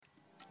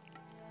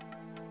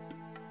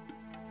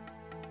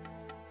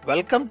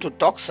Welcome to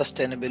Talk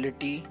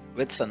Sustainability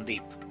with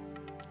Sandeep.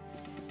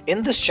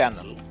 In this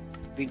channel,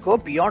 we go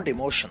beyond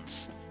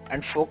emotions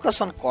and focus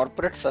on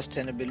corporate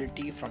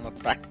sustainability from a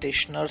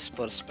practitioner's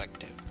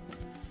perspective.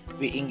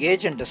 We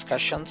engage in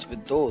discussions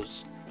with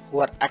those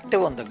who are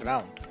active on the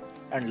ground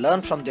and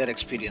learn from their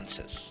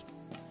experiences.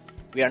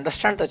 We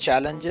understand the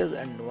challenges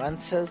and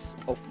nuances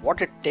of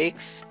what it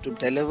takes to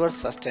deliver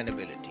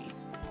sustainability.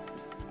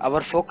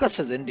 Our focus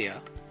is India,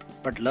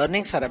 but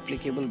learnings are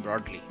applicable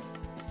broadly.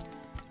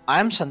 I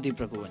am Sandeep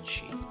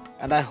Raghuvanshi,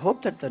 and I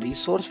hope that the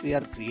resource we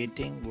are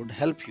creating would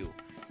help you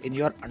in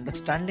your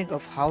understanding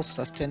of how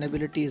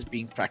sustainability is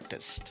being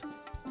practiced.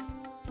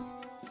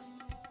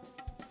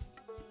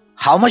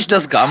 How much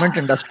does garment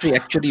industry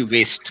actually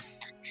waste?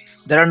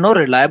 There are no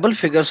reliable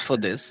figures for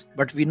this,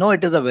 but we know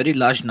it is a very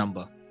large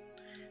number.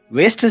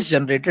 Waste is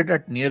generated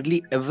at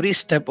nearly every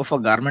step of a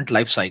garment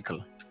life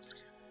cycle.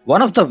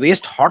 One of the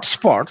waste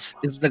hotspots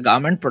is the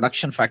garment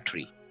production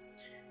factory.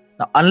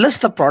 Now, unless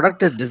the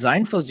product is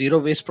designed for zero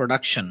waste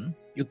production,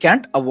 you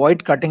can't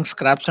avoid cutting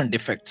scraps and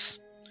defects.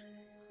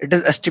 It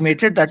is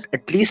estimated that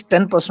at least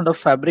 10% of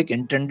fabric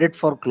intended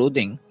for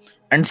clothing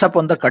ends up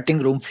on the cutting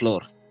room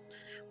floor.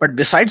 But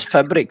besides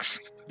fabrics,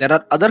 there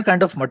are other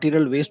kind of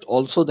material waste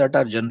also that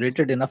are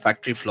generated in a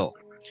factory floor.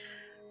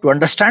 To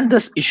understand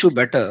this issue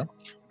better,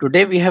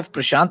 today we have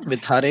Prashant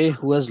Mithare,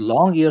 who has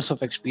long years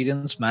of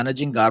experience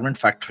managing garment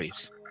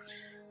factories.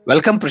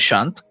 Welcome,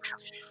 Prashant.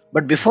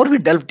 But before we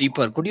delve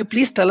deeper, could you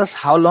please tell us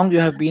how long you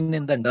have been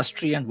in the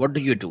industry and what do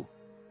you do?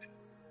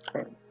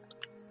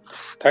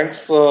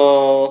 Thanks,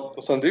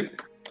 Sandeep.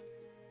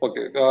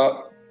 Okay,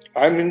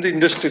 I'm in the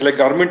industry, like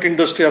garment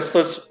industry as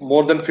such,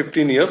 more than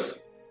 15 years.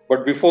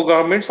 But before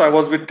garments, I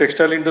was with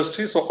textile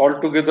industry. So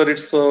altogether,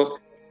 it's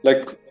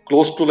like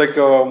close to like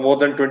more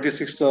than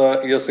 26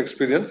 years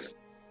experience.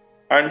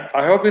 And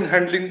I have been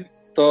handling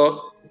the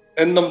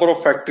n number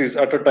of factories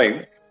at a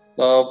time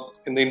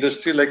in the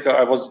industry. Like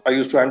I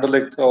used to handle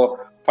like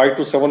 5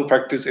 to 7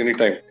 factories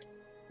anytime.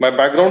 My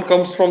background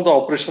comes from the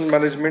operation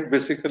management.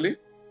 Basically,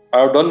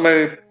 I have done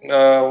my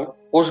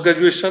post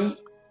graduation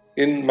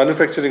in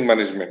manufacturing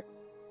management.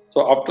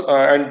 So after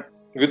and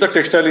with the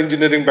textile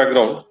engineering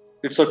background,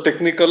 it's a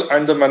technical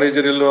and the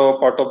managerial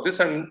part of this,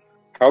 and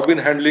have been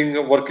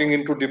handling working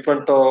into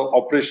different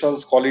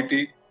operations,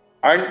 quality,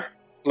 and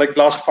like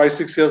last 5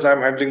 6 years,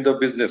 I'm handling the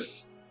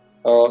business.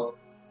 Uh,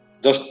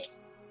 just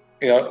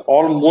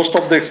all most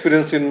of the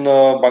experience in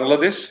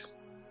Bangladesh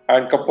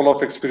and couple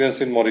of experience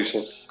in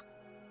Mauritius.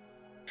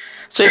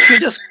 So if you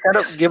just kind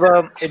of give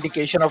a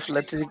indication of,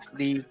 let's say,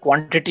 the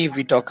quantity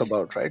we talk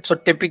about, right? So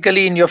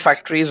typically in your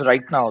factories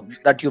right now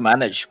that you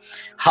manage,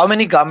 how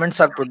many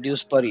garments are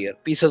produced per year,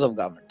 pieces of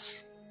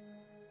garments?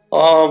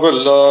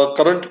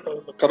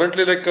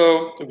 Currently, like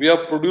we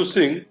are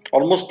producing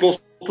almost close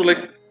to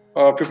like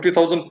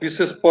 50,000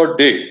 pieces per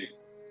day.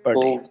 Per day?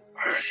 So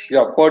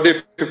yeah, per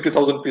day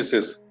 50,000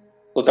 pieces.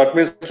 So that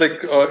means like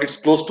it's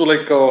close to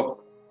like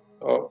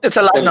It's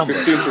a large well number.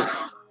 15 to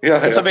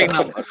yeah It's a big yeah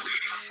number.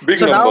 big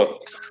So number.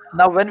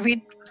 now when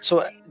we,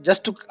 so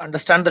just to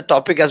understand the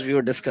topic as we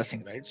were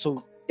discussing, right?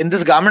 So in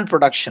this garment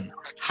production,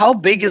 how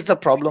big is the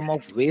problem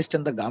of waste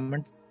in the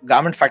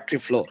garment factory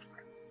floor?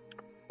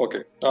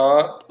 Okay,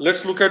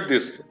 let's look at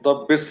this. The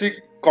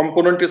basic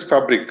component is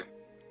fabric.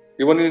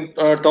 Even in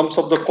terms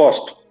of the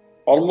cost,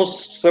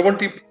 almost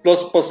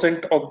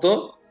 70+% of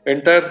the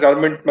entire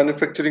garment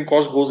manufacturing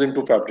cost goes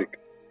into fabric,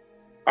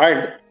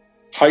 and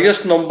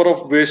highest number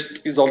of waste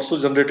is also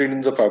generated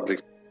in the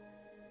fabric.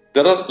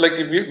 There are like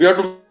we have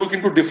to look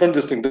into different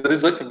this thing. There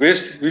is a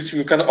waste which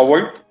you can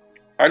avoid,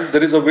 and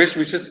there is a waste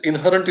which is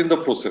inherent in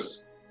the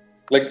process.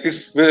 Like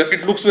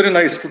it looks very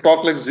nice to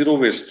talk like zero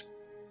waste,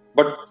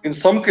 but in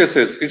some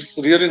cases it's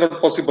really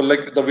not possible.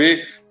 Like the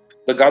way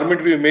the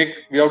garment we make,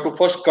 we have to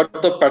first cut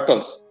the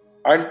patterns,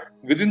 and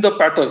within the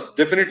patterns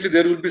definitely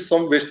there will be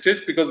some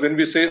wastage, because when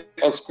we say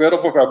a square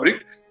of a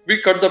fabric,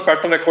 we cut the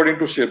pattern according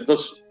to shape. The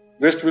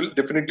waste will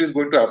definitely is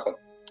going to happen,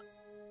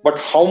 but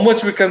how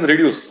much we can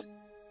reduce,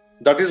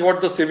 that is what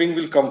the saving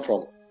will come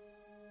from.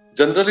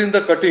 Generally in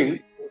the cutting,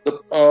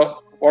 the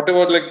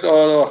whatever like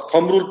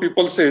thumb rule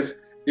people says,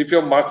 if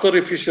your marker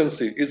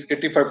efficiency is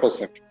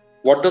 85%.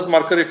 What does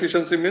marker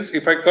efficiency means?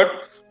 If I cut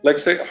like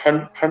say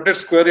 100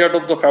 square yard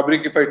of the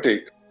fabric, if I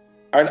take,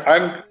 and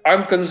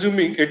I'm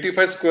consuming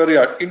 85 square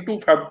yard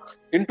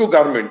into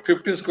garment,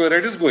 15 square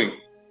yard is going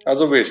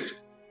as a waste.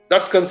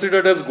 That's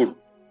considered as good,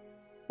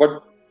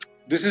 but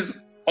this is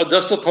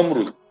just a thumb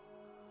rule.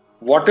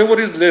 Whatever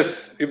is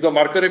less, if the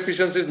marker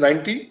efficiency is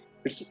 90,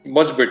 it's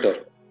much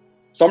better.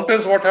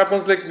 Sometimes what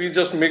happens, like we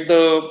just make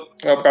the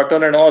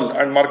pattern and all,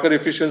 and marker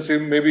efficiency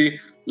maybe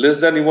less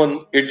than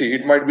even 80.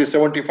 It might be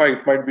 75,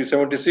 it might be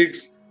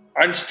 76,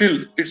 and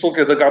still it's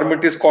okay. The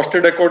garment is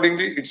costed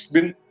accordingly, it's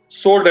been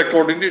sold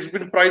accordingly, it's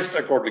been priced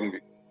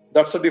accordingly.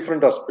 That's a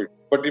different aspect.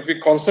 But if we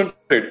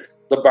concentrate,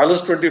 the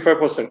balance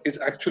 25% is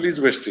actually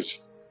is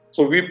wastage.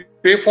 So we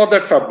pay for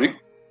that fabric,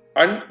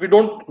 and we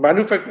don't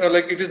manufacture,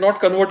 like it is not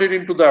converted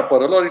into the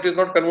apparel, or it is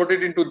not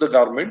converted into the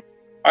garment,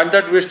 and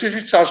that wastage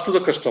is charged to the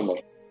customer.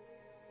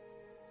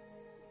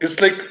 It's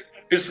like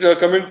it's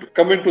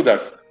coming to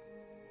that.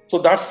 So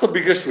that's the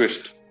biggest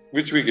waste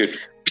which we get.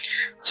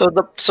 So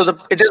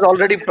it is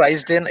already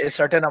priced in a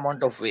certain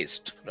amount of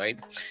waste, right?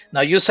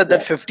 Now you said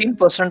that Yeah.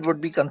 15%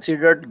 would be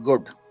considered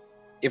good.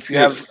 If you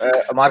have Yes.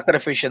 a marker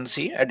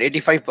efficiency at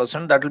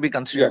 85%, that will be Yeah.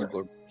 considered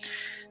good.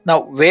 Now,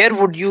 where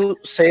would you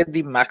say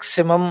the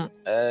maximum,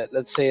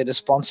 let's say,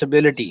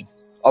 responsibility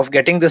of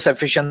getting this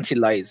efficiency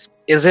lies?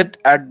 Is it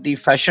at the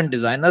fashion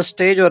designer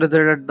stage, or is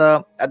it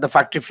at the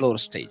factory floor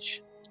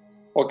stage?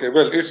 Okay.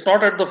 Well, it's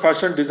not at the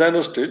fashion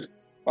designer stage.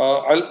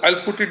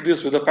 I'll put it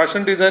this way: the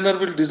fashion designer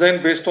will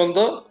design based on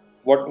the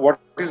what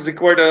is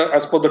required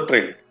as per the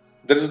trend.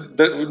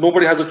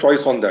 Nobody has a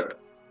choice on that.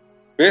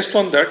 Based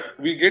on that,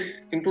 we get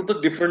into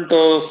the different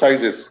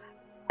sizes,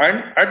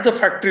 and at the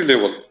factory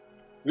level,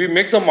 we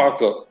make the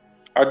marker.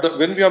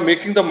 When we are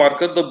making the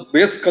marker, the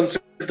base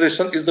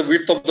consideration is the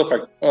width of the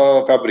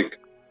fabric.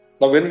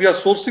 Now, when we are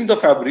sourcing the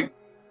fabric,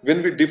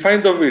 when we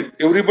define the width,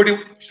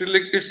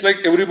 it's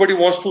like everybody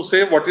wants to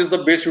say what is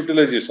the base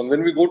utilization.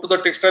 When we go to the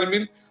textile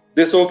mill,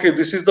 they say, okay,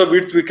 this is the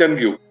width we can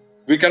give.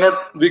 We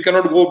cannot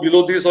go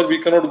below this, or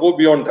we cannot go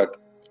beyond that.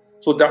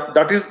 So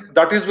that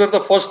is where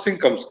the first thing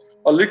comes.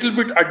 A little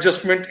bit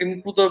adjustment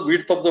into the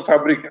width of the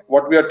fabric,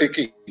 what we are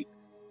taking,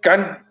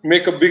 can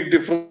make a big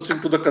difference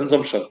into the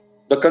consumption.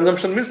 The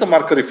consumption means the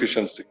marker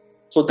efficiency.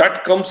 So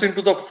that comes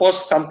into the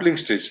first sampling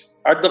stage.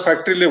 At the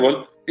factory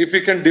level, if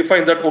we can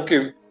define that,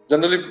 okay,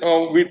 generally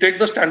we take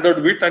the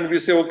standard width and we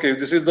say, okay,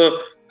 this is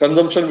the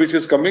consumption which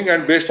is coming,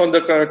 and based on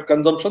the current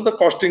consumption, the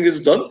costing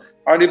is done.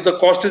 And if the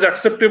cost is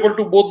acceptable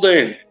to both the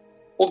end,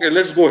 okay,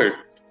 let's go ahead.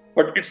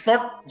 But it's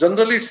not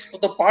generally,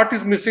 the part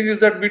is missing is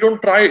that we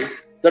don't try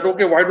that,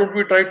 okay, why don't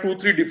we try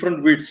 2-3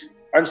 different widths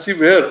and see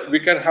where we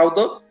can have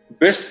the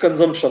best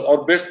consumption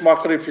or best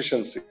marker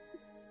efficiency.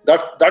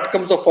 That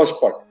comes the first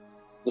part.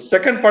 The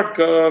second part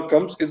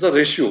comes is the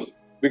ratio,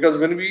 because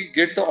when we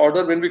get the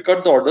order, when we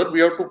cut the order, we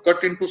have to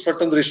cut into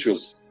certain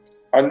ratios,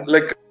 and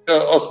like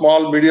a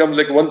small, medium,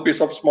 like one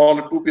piece of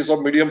small, two piece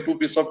of medium, two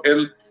piece of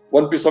L,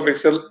 one piece of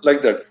XL,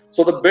 like that.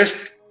 So the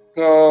best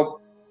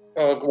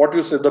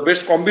the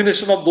best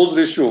combination of those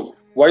ratio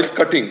while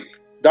cutting,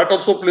 that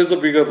also plays a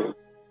bigger role.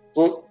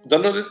 So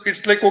generally,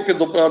 it's like, okay,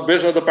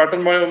 based on the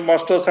pattern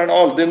masters and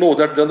all, they know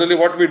that generally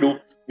what we do,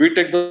 we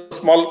take the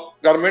small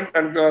garment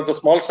and the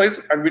small size,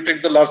 and we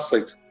take the large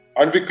size,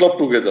 and we club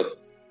together.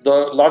 The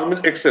large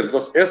means XL,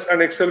 the S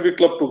and XL we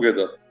club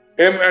together,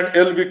 M and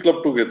L we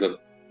club together.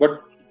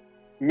 But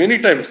many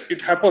times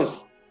it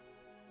happens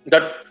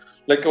that,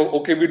 like,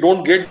 okay, we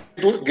don't get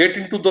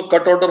into the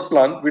cut order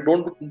plan, we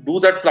don't do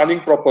that planning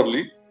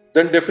properly,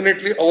 then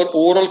definitely our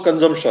overall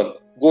consumption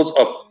goes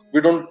up. We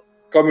don't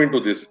come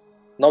into this.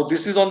 Now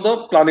this is on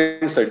the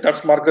planning side,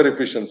 that's marker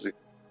efficiency.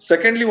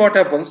 Secondly, what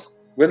happens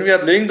when we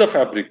are laying the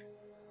fabric,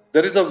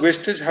 there is a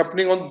wastage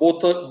happening on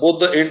both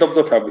the end of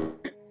the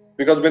fabric,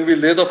 because when we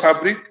lay the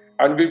fabric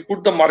and we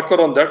put the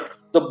marker on that,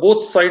 the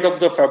both side of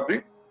the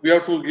fabric we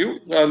have to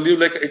leave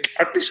like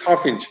at least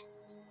half inch,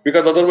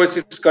 because otherwise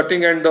it's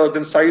cutting, and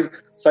then size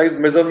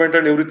measurement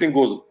and everything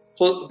goes.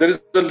 So there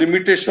is a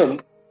limitation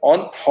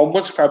on how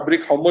much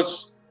fabric, how much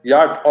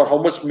yard or how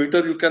much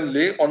meter you can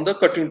lay on the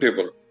cutting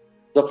table.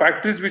 The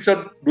factories which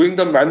are doing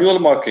the manual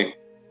marking,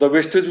 the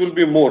wastage will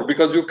be more,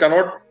 because you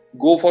cannot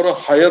go for a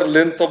higher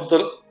length of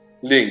the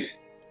laying.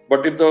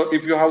 But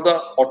if you have the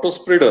auto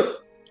spreader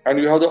and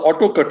you have the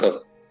auto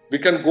cutter, we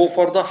can go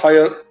for the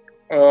higher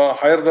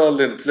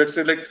length. Let's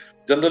say, like,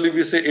 generally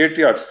we say 8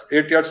 yards.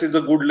 8 yards is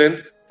a good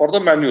length for the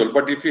manual.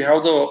 But if you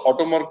have the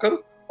auto marker,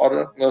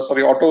 or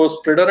auto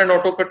spreader and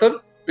auto cutter,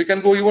 we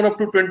can go even up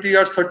to 20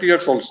 yards, 30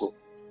 yards also.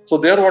 So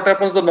there what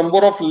happens, the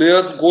number of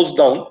layers goes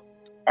down,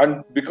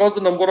 and because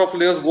the number of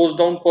layers goes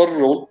down per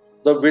roll,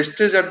 the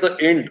wastage at the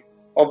end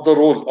of the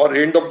roll or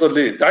end of the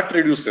lay, that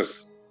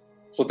reduces.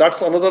 So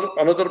that's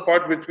another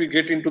part which we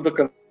get into the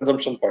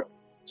consumption part.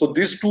 So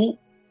these two,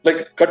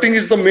 like, cutting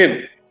is the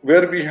main,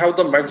 where we have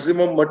the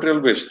maximum material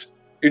waste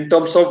in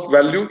terms of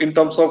value, in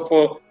terms of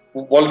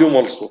volume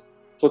also.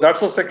 So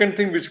that's the second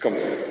thing which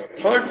comes.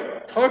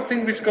 Third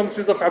thing which comes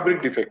is a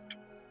fabric defect.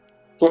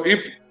 So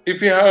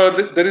if we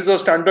have, there is a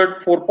standard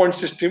 4-point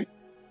system,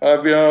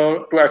 we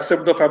have to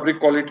accept the fabric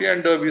quality,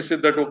 and we say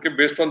that, okay,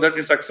 based on that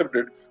it's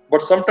accepted.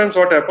 But sometimes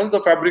what happens,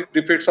 the fabric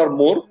defects are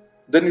more,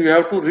 then you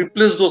have to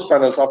replace those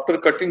panels after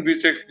cutting,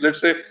 which, let's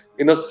say,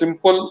 in a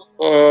simple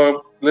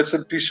let's say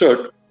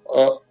t-shirt,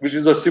 which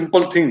is a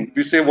simple thing,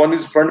 we say one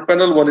is front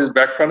panel, one is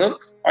back panel,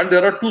 and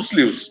there are 2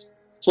 sleeves.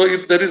 So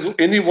if there is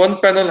any one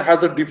panel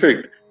has a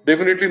defect,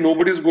 definitely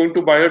nobody is going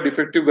to buy a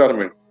defective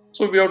garment.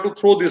 So we have to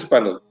throw this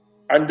panel,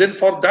 and then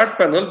for that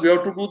panel we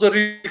have to do the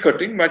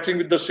recutting, matching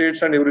with the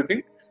shades and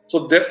everything.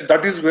 So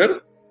that is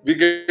where we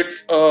get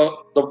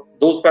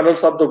those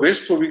panels are the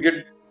waste, so we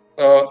get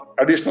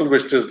additional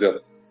wastage there.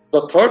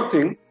 The third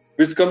thing,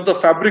 which comes, the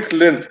fabric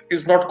length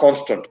is not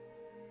constant,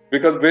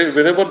 because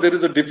wherever there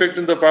is a defect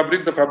in the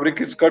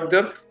fabric is cut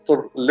there,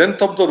 so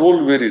length of the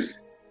roll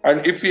varies.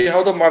 And if we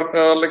have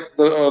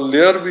the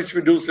layer which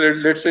we do,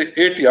 let's say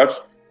 8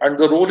 yards, and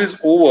the roll is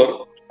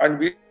over,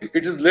 and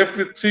it is left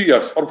with 3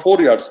 yards or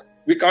 4 yards,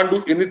 we can't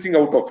do anything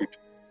out of it.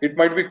 It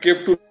might be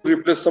kept to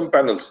replace some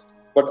panels,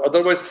 but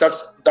otherwise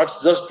that's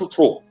just to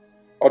throw,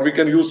 or we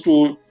can use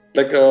to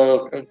like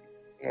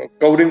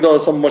covering the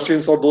some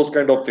machines or those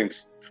kind of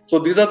things. So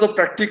these are the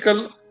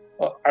practical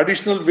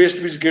additional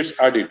waste which gets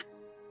added.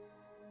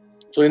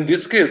 So in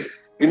this case,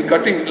 in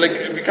cutting,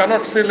 like we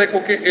cannot say like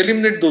okay,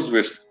 eliminate those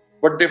waste,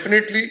 but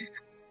definitely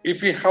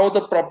if we have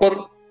the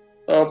proper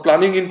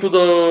planning into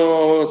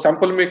the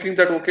sample making,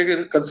 that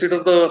okay,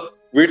 consider the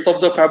width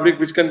of the fabric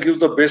which can give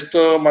the best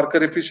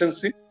marker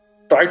efficiency.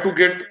 Try to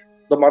get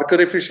the marker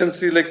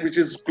efficiency like which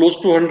is close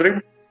to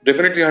 100.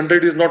 Definitely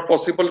 100 is not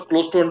possible.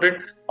 Close to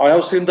 100. I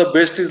have seen the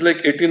best is like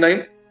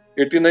 89,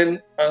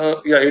 89,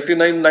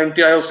 89,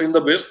 90. I have seen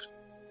the best,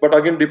 but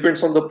again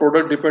depends on the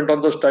product, depend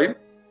on the style.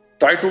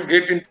 Try to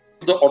get into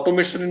the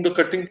automation in the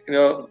cutting,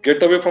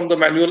 get away from the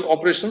manual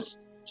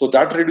operations. So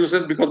that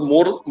reduces, because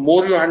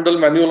more you handle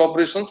manual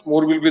operations,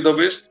 more will be the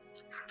waste.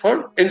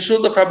 Third,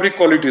 ensure the fabric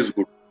quality is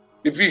good.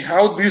 If we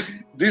have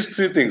these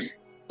three things,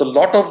 the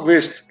lot of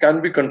waste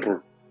can be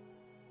controlled.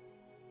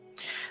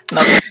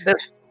 Now,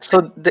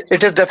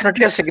 it is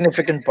definitely a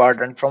significant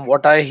part, and from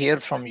what I hear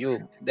from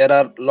you, there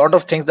are a lot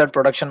of things that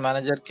production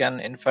manager can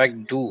in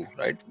fact do,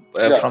 right?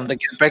 Yeah. From the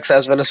capex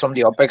as well as from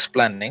the opex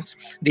plannings,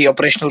 the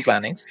operational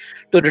plannings,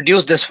 to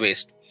reduce this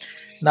waste.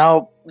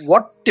 Now,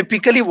 what is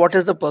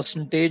the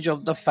percentage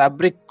of the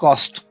fabric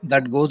cost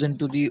that goes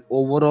into the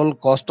overall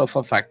cost of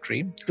a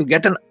factory, to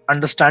get an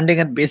understanding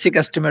and basic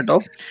estimate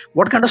of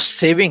what kind of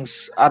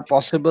savings are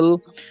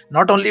possible,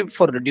 not only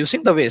for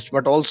reducing the waste,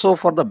 but also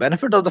for the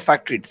benefit of the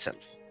factory itself?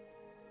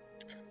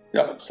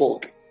 Yeah, so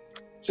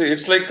see,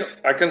 it's like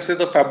I can say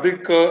the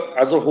fabric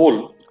as a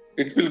whole,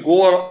 it will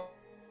go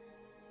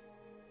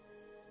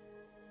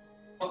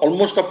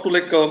almost up to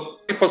like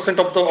 30%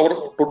 of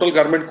our total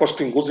garment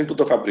costing goes into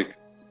the fabric.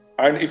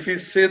 And if we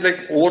say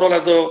like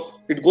overall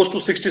it goes to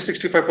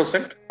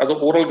 60-65% as an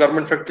overall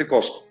garment factory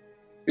cost.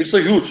 It's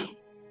a huge.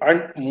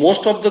 And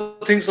most of the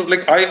things are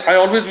like I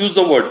always use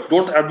the word,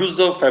 don't abuse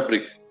the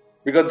fabric,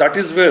 because that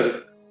is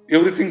where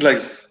everything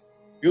lies.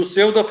 You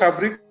save the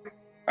fabric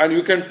and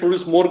you can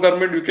produce more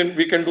garment, we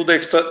can do the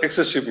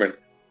excess shipment.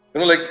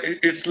 Like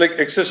it's like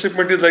excess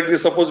shipment is like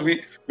this. Suppose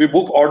we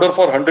book order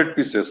for 100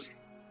 pieces.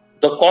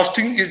 The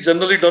costing is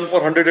generally done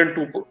for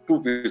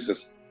 102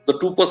 pieces. The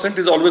 2%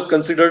 is always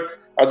considered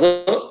as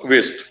a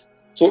waste.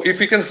 So if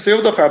we can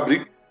save the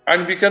fabric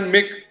and we can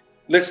make,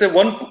 let's say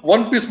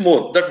one piece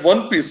more, that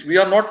one piece we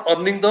are not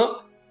earning the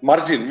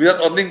margin, we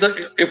are earning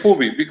the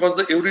FOB, because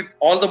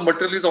all the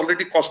material is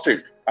already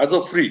costed as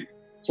a free.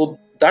 So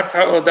that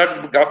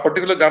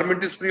particular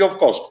garment is free of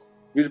cost.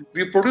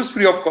 We produce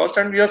free of cost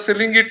and we are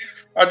selling it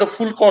at the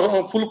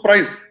full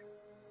price.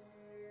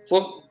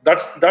 So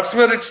that's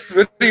where it's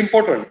very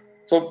important.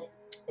 So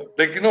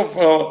like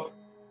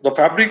the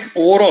fabric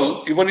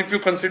overall, even if you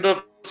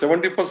consider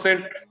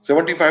 70%,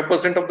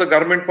 75% of the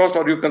garment cost,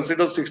 or you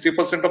consider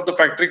 60% of the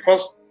factory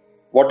cost,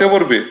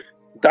 whatever way,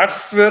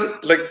 that's where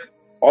like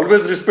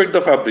always respect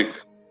the fabric,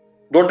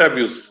 don't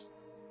abuse.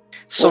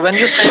 So when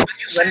you say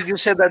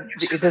that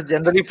it is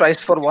generally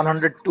priced for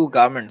 102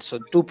 garments, so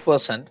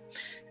 2%,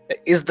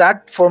 is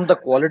that from the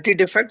quality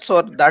defects,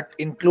 or that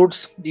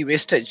includes the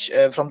wastage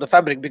from the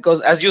fabric?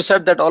 Because as you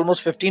said that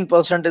almost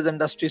 15% is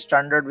industry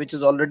standard, which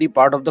is already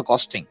part of the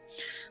costing.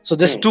 So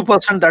this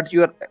 2% that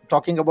you are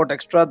talking about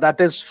extra,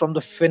 that is from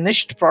the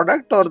finished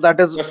product, or that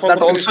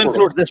also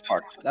includes this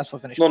part? That's for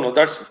finished. No,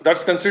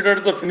 that's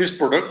considered the finished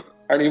product.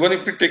 And even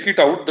if we take it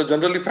out, the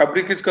generally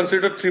fabric is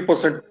considered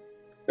 3%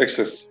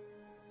 excess.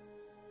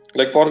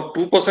 Like for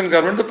 2%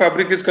 garment, the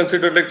fabric is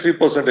considered like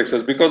 3%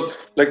 excess, because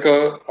like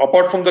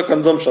apart from the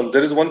consumption,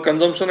 there is one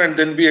consumption and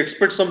then we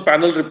expect some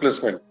panel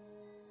replacement.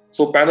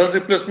 So panel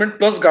replacement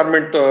plus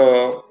garment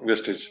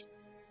wastage.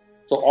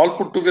 So all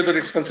put together,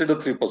 it's considered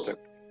 3%.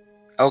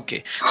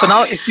 Okay. So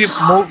now if we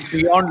move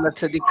beyond,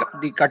 let's say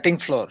the cutting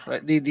floor,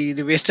 right?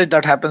 The wastage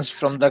that happens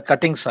from the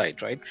cutting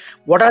side, right?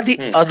 What are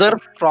the other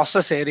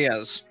process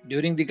areas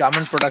during the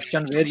garment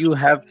production where you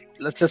have,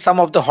 let's say, some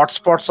of the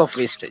hotspots of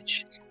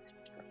wastage?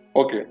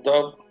 Okay.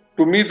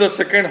 To me, the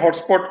second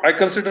hotspot I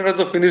consider as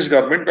a finished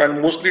garment,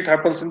 and mostly it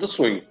happens in the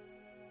sewing.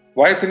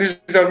 Why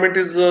finished garment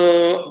is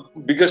the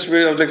biggest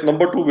way, like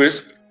number 2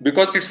 waste?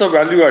 Because it's a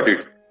value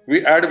added.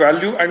 We add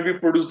value and we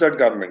produce that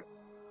garment.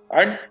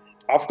 And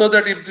after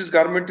that, if this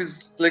garment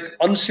is like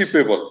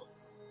unshippable,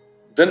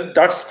 then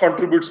that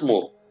contributes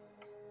more.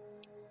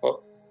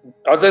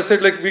 As I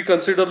said, like we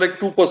consider like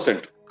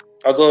 2%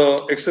 as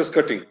a excess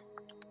cutting.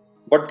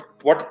 But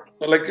what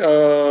like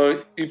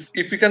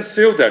if we can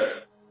save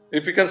that,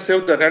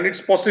 and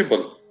it's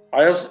possible.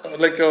 I have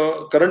like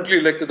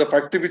currently like the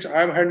factory which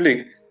I am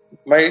handling,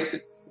 my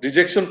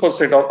rejection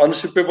percent or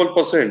unshippable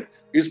percent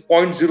is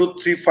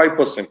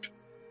 0.035%.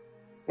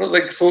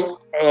 Like so,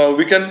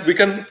 we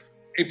can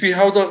if we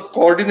have the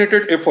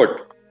coordinated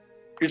effort,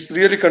 it's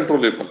really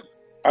controllable.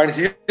 And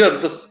here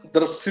there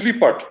is silly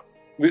part.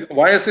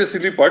 Why I say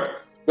silly part?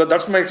 But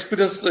that's my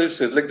experience. It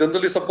says like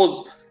generally,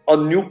 suppose a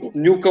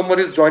newcomer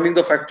is joining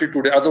the factory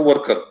today as a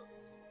worker.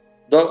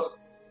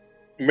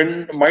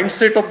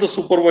 mindset of the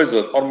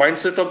supervisor or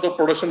mindset of the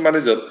production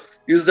manager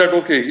is that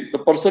okay, the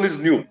person is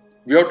new,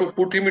 we have to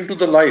put him into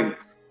the line.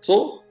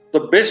 So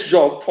the best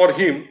job for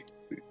him,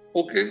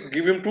 okay,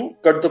 give him to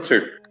cut the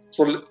thread.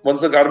 So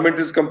once the garment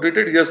is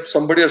completed,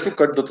 somebody has to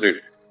cut the thread.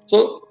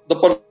 So the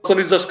person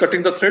is just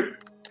cutting the thread,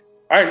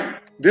 and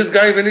this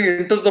guy, when he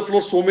enters the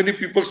floor, so many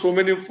people, so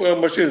many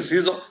machines,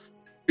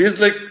 he's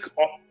like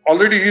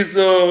already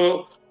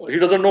he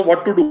doesn't know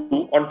what to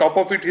do. On top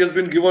of it, he has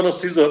been given a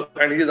scissor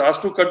and he is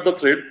asked to cut the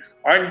thread,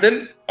 and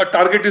then a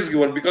target is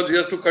given because he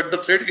has to cut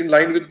the thread in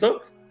line with the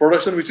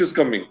production which is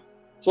coming.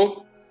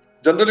 So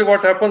generally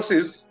what happens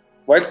is,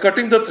 while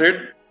cutting the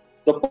thread,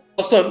 the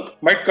person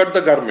might cut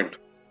the garment,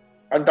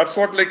 and that's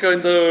what, like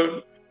in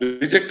the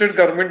rejected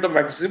garment, the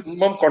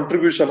maximum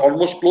contribution,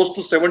 almost close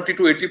to 70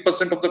 to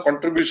 80% of the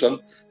contribution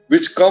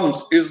which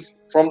comes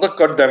is from the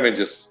cut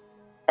damages.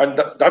 And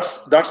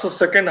that's the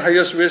second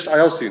highest waste I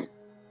have seen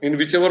in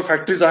whichever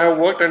factories I have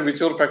worked and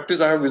whichever factories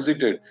I have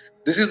visited.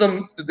 This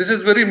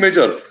is very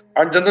major.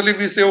 And generally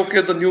we say, okay,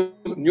 the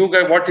new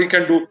guy, what he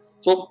can do.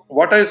 So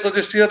what I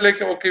suggest here,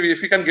 like, okay, if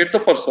he can get the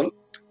person,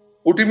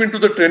 put him into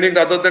the training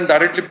rather than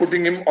directly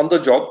putting him on the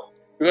job,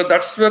 because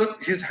that's where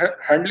he's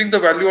handling the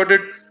value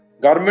added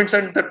garments,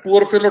 and that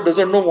poor fellow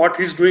doesn't know what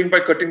he's doing by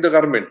cutting the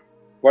garment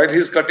while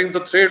he's cutting the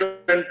thread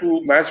and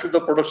to match with the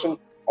production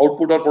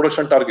output or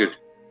production target.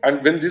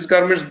 And when these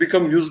garments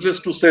become useless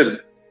to sell,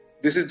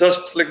 this is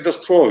just like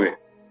just throw away.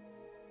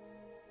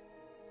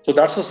 So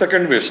that's the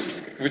second waste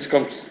which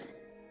comes.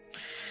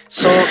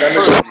 So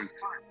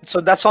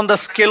that's on the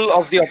skill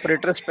of the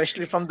operator,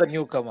 especially from the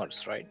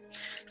newcomers, right?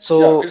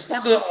 So yeah, it's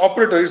not the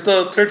operator, it's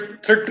the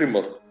thread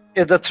trimmer.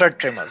 Is the thread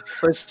trimmer.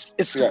 So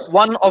it's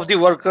one of the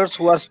workers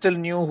who are still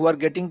new, who are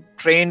getting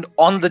trained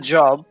on the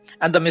job,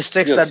 and the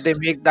mistakes that they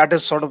make, that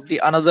is sort of the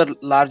another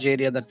large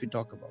area that we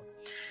talk about.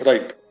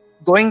 Right.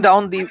 Going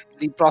down the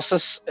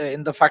process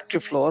in the factory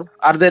floor,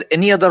 are there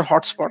any other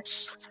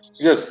hotspots?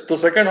 Yes, the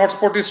second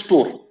hotspot is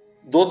store.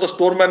 Though the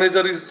store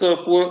manager is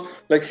poor,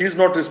 like he's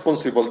not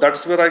responsible.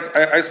 That's where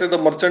I say the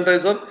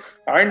merchandiser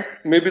and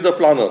maybe the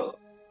planner,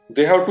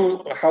 they have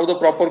to have the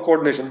proper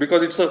coordination,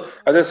 because it's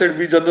as I said,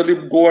 we generally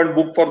go and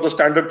book for the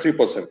standard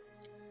 3%.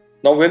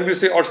 Now when we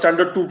say, or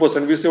standard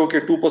 2%, we say okay,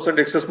 2%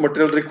 excess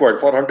material required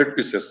for 100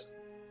 pieces.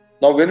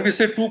 Now when we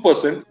say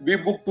 2%, we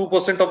book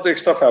 2% of the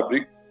extra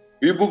fabric,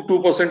 we book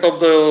 2% of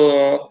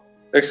the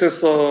excess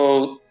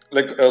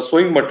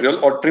sewing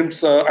material or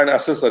trims and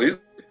accessories,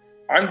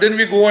 and then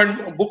we go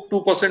and book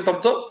 2%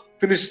 of the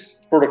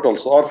finished product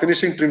also, or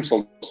finishing trims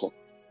also.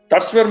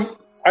 That's where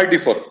I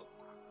differ.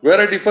 Where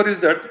I differ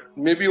is that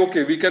maybe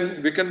okay, we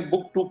can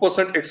book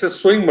 2% excess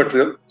sewing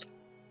material.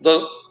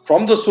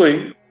 From the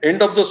sewing,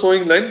 end of the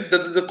sewing line,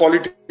 there is a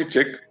quality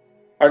check,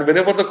 and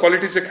whenever the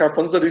quality check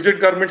happens, the reject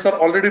garments are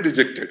already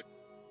rejected.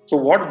 So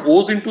what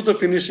goes into the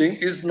finishing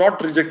is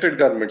not rejected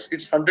garments;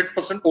 it's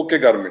 100% okay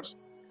garments.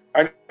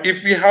 And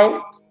if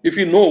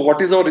we know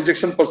what is our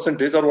rejection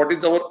percentage or what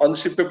is our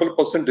unshippable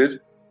percentage,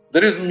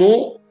 there is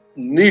no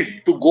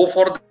need to go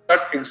for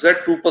that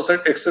exact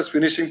 2% excess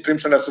finishing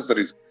trims and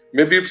accessories.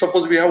 Maybe if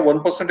suppose we have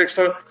 1%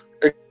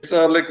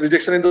 extra like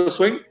rejection in the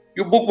sewing,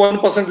 you book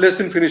 1%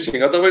 less in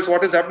finishing. Otherwise,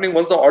 what is happening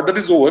once the order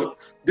is over,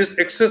 this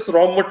excess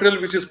raw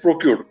material which is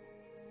procured,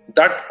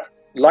 that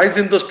lies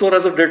in the store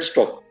as a dead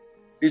stock,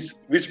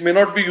 which may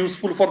not be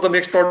useful for the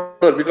next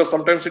order, because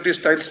sometimes it is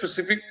style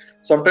specific,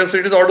 sometimes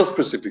it is order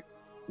specific.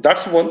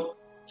 That's one.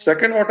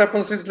 Second, what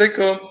happens is like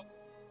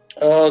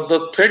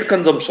the thread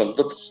consumption,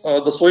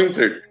 the sewing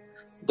thread.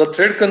 The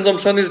thread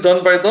consumption is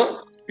done by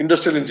the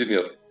industrial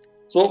engineer.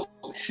 So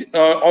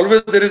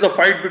always there is a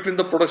fight between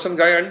the production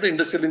guy and the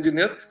industrial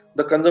engineer.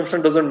 The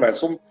consumption doesn't match.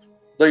 So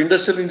the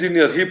industrial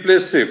engineer, he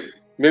plays safe.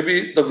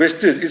 Maybe the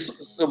wastage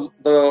is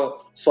the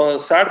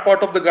sad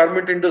part of the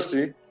garment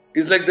industry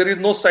is like there is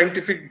no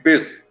scientific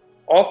base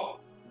of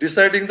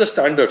deciding the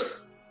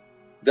standards.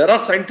 There are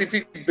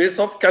scientific base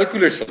of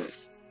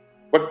calculations,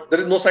 but there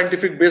is no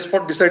scientific base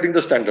for deciding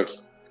the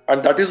standards.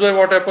 And that is why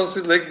what happens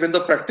is like when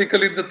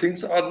practically the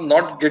things are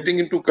not getting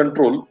into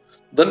control,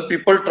 then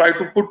people try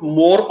to put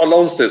more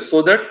allowances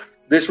so that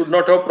they should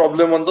not have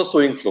problem on the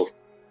sewing floor.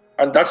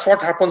 And that's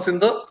what happens in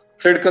the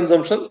thread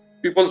consumption.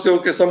 People say,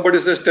 okay, somebody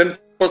says 10%,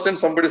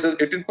 somebody says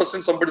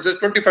 18%, somebody says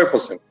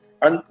 25%.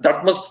 And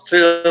that much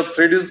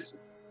thread is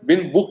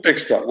been booked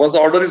extra. Once the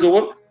order is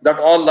over, that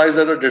all lies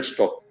as a dead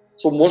stock.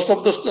 So most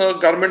of the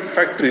garment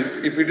factories,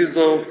 if it is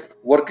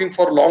working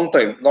for a long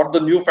time, not the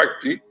new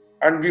factory,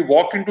 and we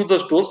walk into the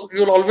stores,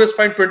 we will always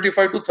find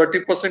 25 to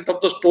 30%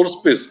 of the store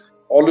space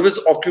always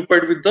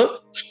occupied with the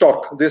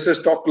stock. They say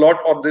stock lot,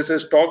 or they say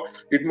stock.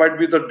 It might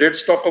be the dead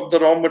stock of the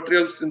raw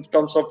materials in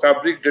terms of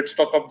fabric, dead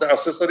stock of the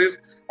accessories,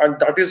 and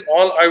that is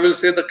all I will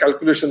say the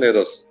calculation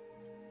errors.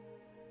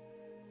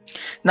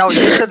 Now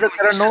you said that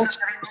there are no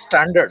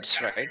standards,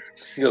 right?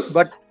 Yes.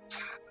 But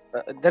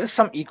there is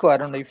some echo. I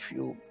don't know if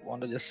you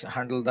want to just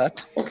handle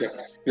that. Okay.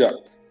 Yeah.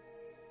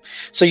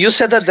 So you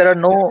said that there are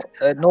no,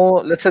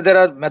 let's say there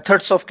are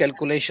methods of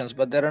calculations,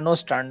 but there are no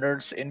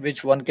standards in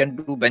which one can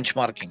do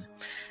benchmarking.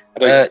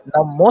 Right.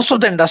 Now, most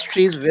of the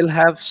industries will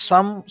have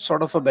some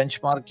sort of a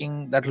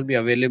benchmarking that will be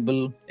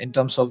available in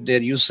terms of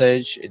their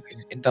usage,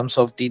 in terms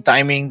of the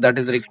timing that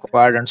is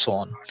required, and so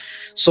on.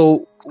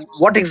 So,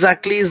 what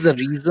exactly is the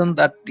reason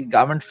that the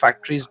garment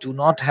factories do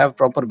not have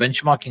proper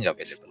benchmarking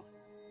available?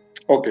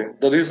 Okay.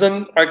 The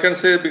reason I can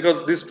say,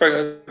 because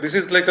this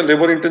is like a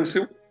labor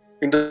intensive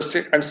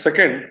industry, and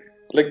second,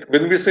 like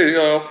when we say,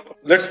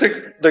 let's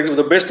take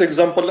the best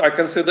example, I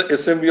can say the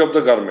SMV of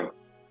the garment.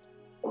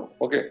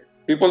 Okay.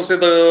 People say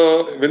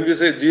when we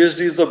say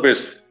GSD is the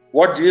best,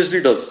 what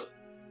GSD does?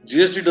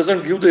 GSD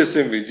doesn't give the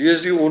SMV.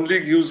 GSD only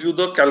gives you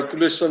the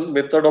calculation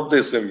method of the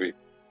SMV.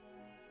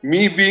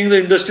 Me being the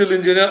industrial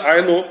engineer,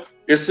 I know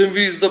SMV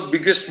is the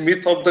biggest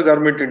myth of the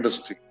garment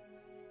industry.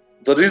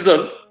 The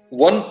reason,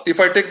 one, if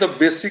I take the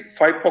basic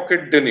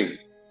 5-pocket denim,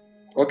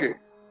 okay,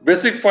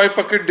 basic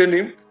 5-pocket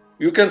denim,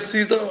 you can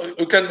send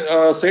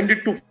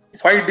it to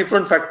 5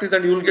 different factories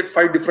and you will get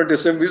 5 different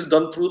SMVs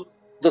done through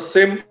the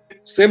same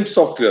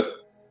software.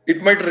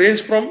 It might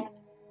range from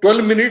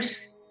 12 minutes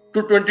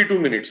to 22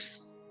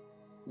 minutes.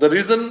 The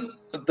reason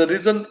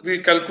we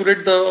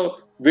calculate the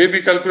way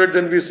we calculate,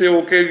 then we say,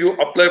 okay, you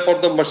apply for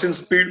the machine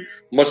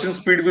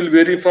speed will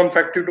vary from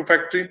factory to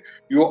factory.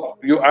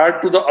 You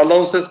add to the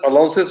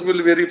allowances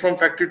will vary from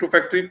factory to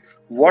factory.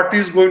 What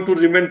is going to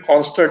remain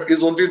constant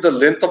is only the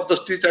length of the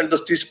stitch and the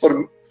stitch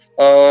per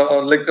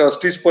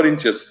stitch per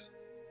inches.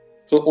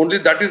 So only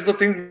that is the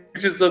thing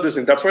which is the this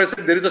thing. That's why I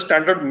said there is a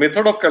standard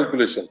method of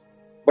calculation,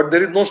 but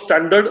there is no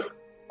standard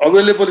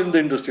available in the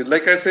industry.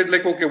 Like I said,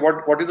 like, okay,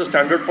 what is the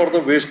standard for the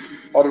waste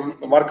or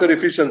marker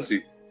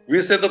efficiency?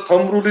 We say the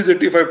thumb rule is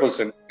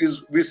 85%.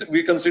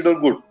 We consider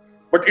good,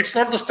 but it's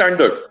not the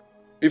standard.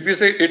 If we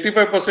say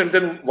 85%,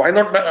 then why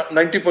not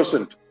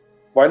 90%?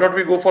 Why not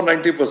we go for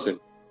 90%?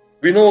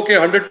 We know, okay,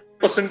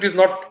 100% is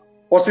not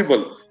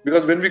possible,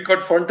 because when we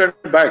cut front and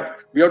back,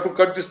 we have to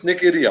cut this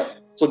neck area.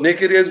 So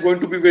neck area is going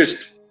to be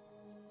waste.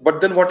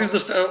 But then what is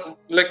the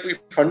like, if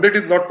 100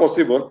 is not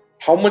possible,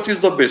 how much is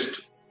the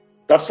best?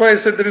 That's why I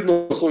said there is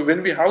no. So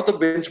when we have the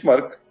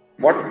benchmark,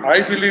 what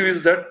I believe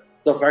is that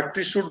the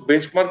factory should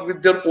benchmark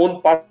with their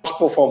own past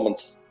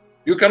performance.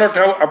 You cannot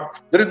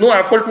have, there is no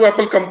apple to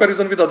apple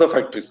comparison with other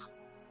factories.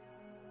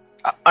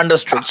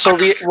 Understood. So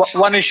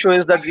one issue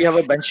is that we have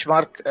a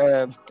benchmark.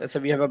 Let's say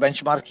we have a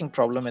benchmarking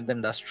problem in the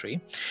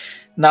industry.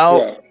 Now,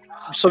 Yeah.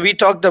 So we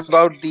talked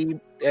about the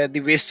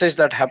wastage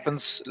that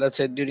happens, let's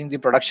say, during the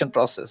production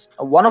process.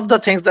 One of the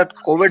things that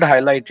COVID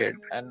highlighted,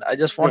 and I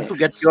just want to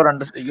get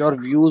your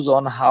views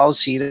on how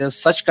serious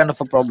such kind of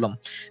a problem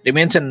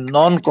remains in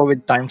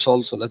non-COVID times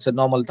also, let's say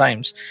normal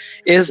times,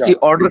 is Yeah. the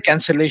order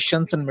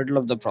cancellations in middle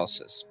of the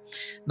process.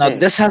 Now,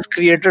 this has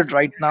created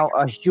right now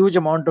a huge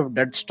amount of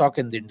dead stock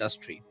in the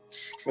industry.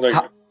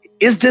 Right.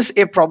 Is this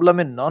a problem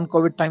in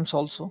non-COVID times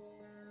also?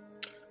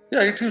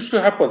 Yeah, it used to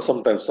happen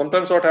sometimes.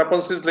 Sometimes what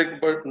happens is like,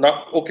 but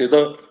now, okay,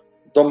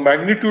 the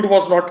magnitude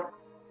was not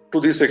to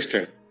this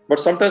extent.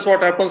 But sometimes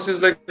what happens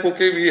is like,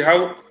 okay, we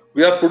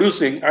are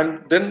producing,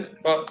 and then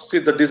see,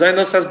 the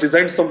designers has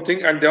designed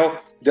something and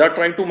they are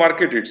trying to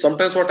market it.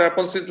 Sometimes what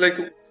happens is like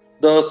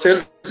the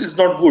sales is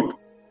not good,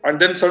 and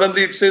then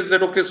suddenly it says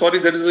that, okay, sorry,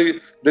 there is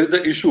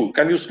the issue.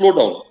 Can you slow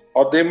down?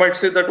 Or they might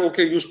say that,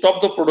 okay, you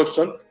stop the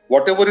production.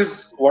 Whatever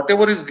is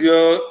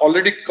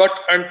already cut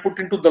and put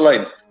into the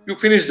line, you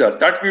finish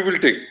that we will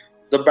take.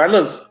 The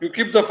balance, you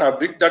keep the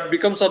fabric, that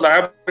becomes a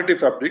liability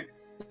fabric.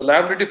 The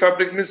liability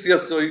fabric means,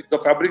 yes, so the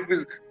fabric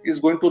is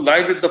going to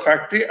lie with the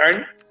factory,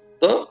 and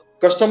the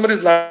customer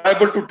is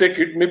liable to take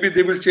it. Maybe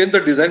they will change the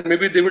design,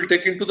 maybe they will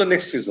take into the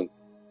next season.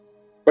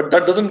 But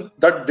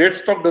that dead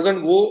stock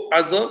doesn't go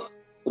as a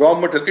raw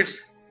material.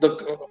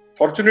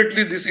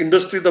 Fortunately, this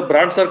industry, the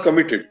brands are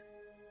committed.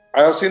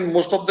 I have seen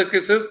most of the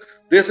cases,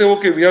 they say,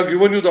 okay, we have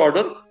given you the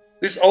order,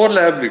 it's our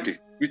liability,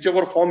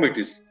 whichever form it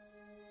is.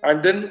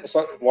 And then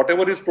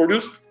whatever is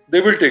produced,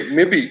 they will take.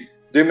 Maybe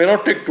they may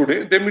not take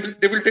today, they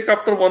will take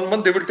after 1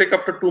 month, they will take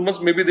after 2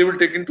 months, maybe they will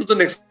take into the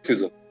next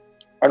season.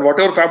 And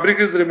whatever fabric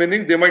is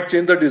remaining, they might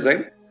change the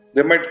design,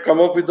 they might come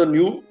up with a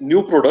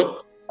new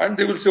product, and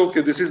they will say,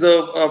 okay, this is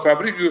a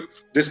fabric,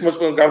 this much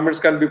garments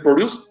can be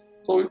produced,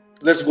 so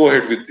let's go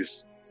ahead with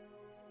this.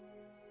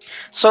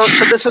 So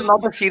this is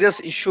not a serious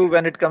issue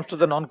when it comes to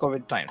the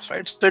non-COVID times,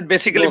 right? So it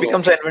basically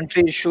becomes an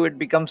inventory issue. It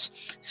becomes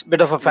a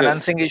bit of a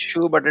financing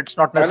issue, but it's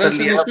not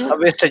necessarily a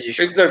wastage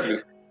issue.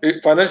 Exactly.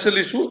 A financial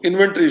issue,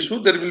 inventory issue,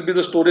 there will be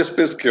the storage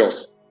space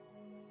chaos.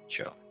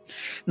 Sure.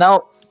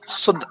 Now,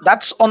 so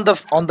that's on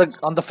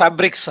the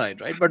fabric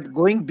side, right? But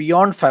going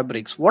beyond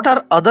fabrics, what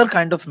are other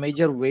kind of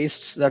major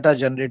wastes that are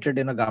generated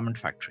in a garment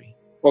factory?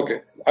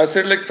 Okay, I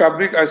said like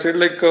fabric, I said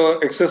like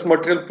excess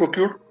material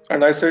procured,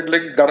 and I said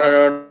like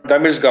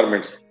damaged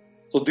garments.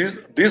 So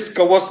this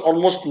covers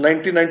almost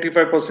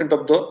 90-95%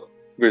 of the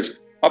waste.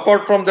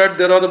 Apart from that,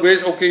 there are the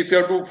waste. Okay, if you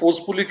have to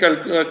forcefully go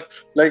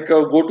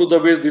to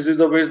the waste, this is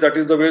the waste, that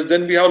is the waste,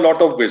 then we have a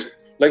lot of waste,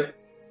 like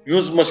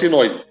used machine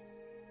oil.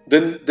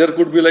 Then there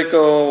could be like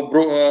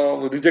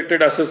a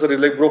rejected accessory,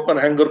 like broken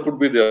hanger could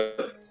be there.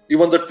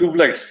 Even the tube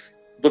lights,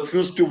 the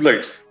fused tube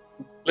lights,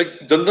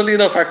 like generally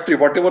in a factory,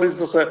 whatever is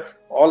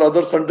all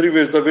other sundry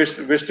waste, the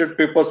wasted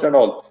papers and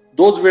all,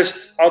 those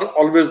wastes are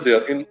always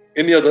there in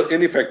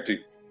any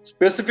factory.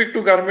 Specific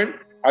to garment,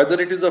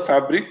 either it is a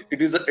fabric,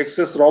 it is a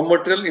excess raw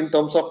material in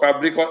terms of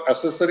fabric or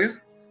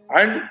accessories,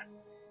 and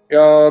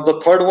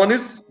the third one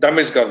is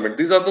damaged garment.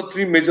 These are the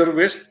three major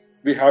waste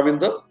we have in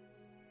the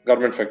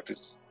garment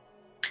factories.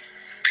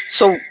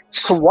 So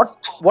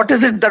what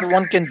is it that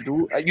one can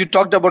do? You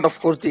talked about, of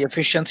course, the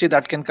efficiency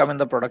that can come in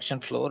the production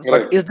floor, but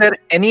Right. is there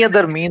any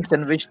other means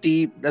in which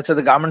let's say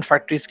the garment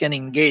factories can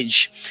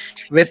engage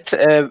with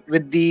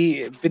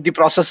the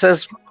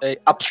processes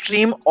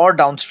upstream or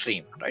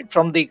downstream, right?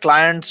 From the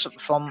clients,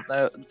 from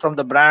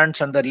the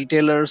brands and the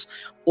retailers,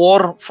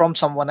 or from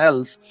someone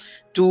else,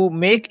 to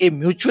make a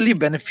mutually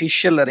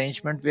beneficial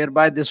arrangement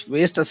whereby this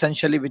waste,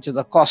 essentially, which is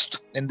a cost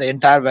in the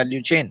entire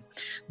value chain,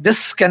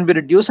 this can be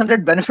reduced and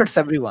it benefits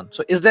everyone.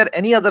 So is there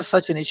any other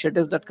such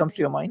initiative that comes to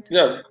your mind?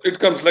 Yeah, it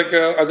comes like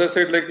as I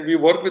said, like we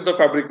work with the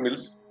fabric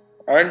mills,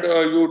 and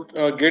you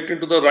get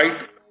into the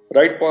right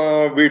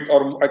width,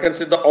 or I can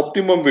say the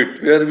optimum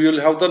width, where we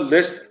will have the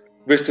less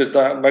wastage,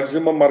 the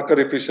maximum marker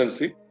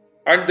efficiency,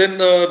 and then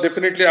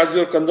definitely as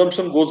your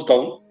consumption goes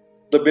down,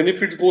 the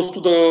benefit goes to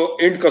the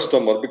end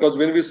customer, because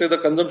when we say the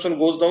consumption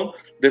goes down,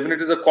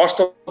 definitely the cost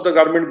of the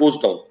garment goes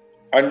down,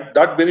 and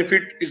that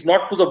benefit is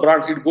not to the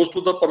brand; it goes to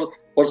the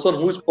person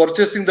who is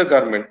purchasing the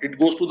garment. It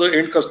goes to the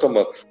end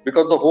customer,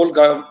 because the whole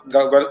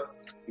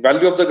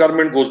value of the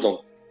garment goes down.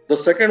 The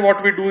second,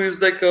 what we do is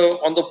like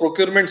on the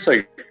procurement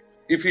side,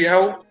 if we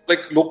have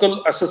like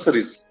local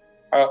accessories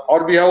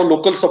or we have a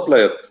local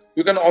supplier,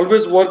 you can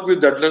always work with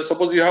that.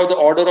 Suppose you have the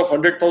order of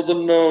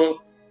 100,000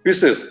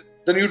 pieces,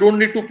 then you don't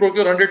need to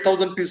procure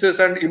 100,000 pieces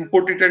and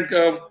import it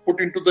and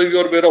put into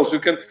your warehouse. You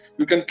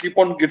can keep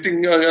on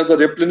getting the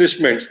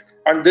replenishments,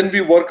 and then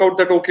we work out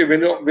that okay,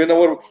 when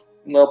our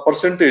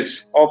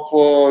percentage of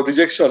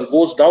rejection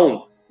goes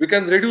down, we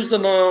can reduce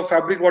the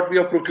fabric what we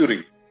are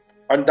procuring,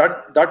 and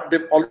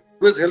that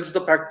always helps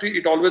the factory.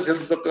 It always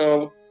helps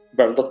the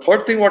brand. The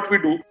third thing what we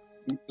do,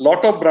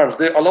 lot of brands,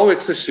 they allow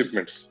excess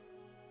shipments.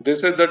 They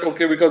say that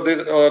okay, because they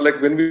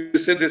like when we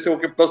say, they say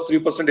okay, plus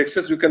 3%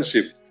 excess you can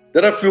ship.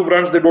 There are few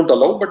brands they don't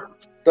allow, but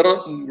there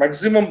are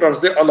maximum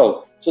brands they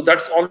allow. So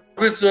that's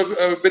always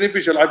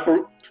beneficial.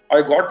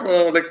 I got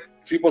like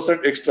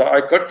 3% extra.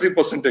 I cut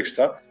 3%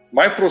 extra.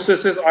 My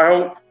processes I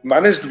have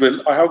managed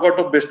well. I have got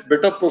a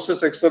better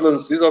process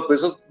excellencies or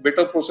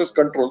better process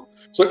control.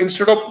 So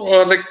instead of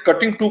like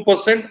cutting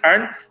 2%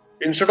 and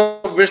instead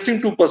of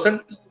wasting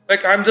 2%,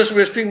 like I'm just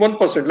wasting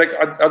 1%. Like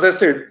as I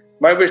said,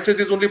 my wastage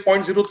is only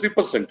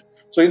 0.03%.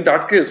 So in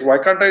that case, why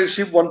can't I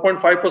ship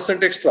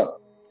 1.5% extra?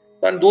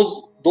 And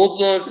those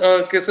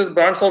cases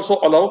brands also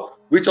allow,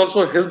 which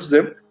also helps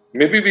them.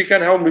 Maybe we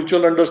can have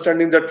mutual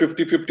understanding that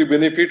 50-50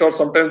 benefit, or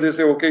sometimes they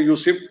say okay, you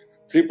ship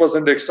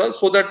 3% extra,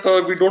 so that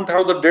we don't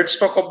have the dead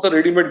stock of the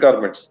ready-made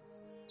garments.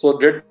 So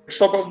dead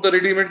stock of the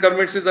ready-made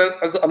garments is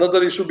as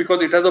another issue,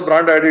 because it has a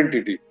brand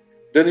identity.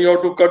 Then you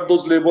have to cut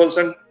those labels,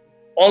 and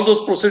all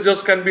those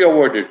procedures can be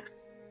avoided.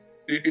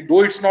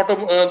 Though it's not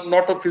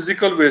a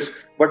physical waste,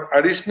 but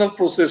additional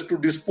process to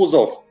dispose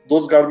of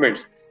those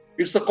garments,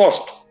 it's a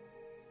cost.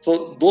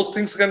 So those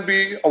things can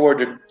be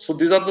avoided. So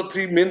these are the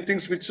three main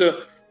things which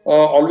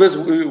always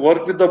we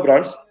work with the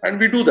brands, and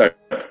we do that.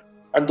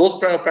 And those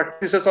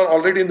practices are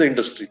already in the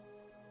industry.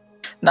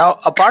 Now,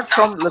 apart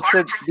from, let's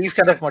say, these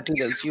kind of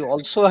materials, you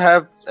also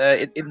have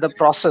in the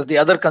process the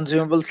other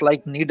consumables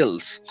like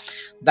needles.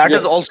 That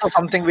is Yes, also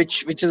something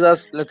which is a,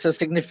 let's say,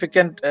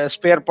 significant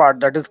spare part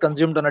that is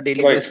consumed on a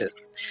daily right. basis.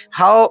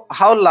 How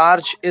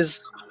large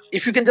is,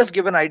 if you can just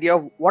give an idea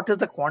of what is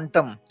the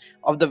quantum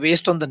of the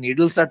waste on the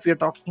needles that we are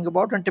talking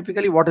about, and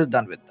typically what is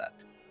done with that?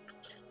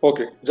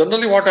 Okay.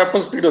 Generally, what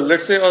happens, needle?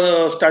 Let's say on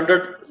a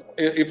standard.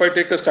 If I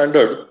take a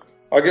standard,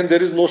 again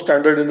there is no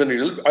standard in the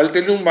needle. I'll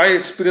tell you my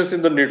experience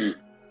in the needle.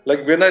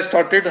 Like when I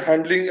started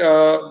handling,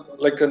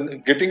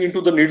 getting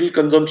into the needle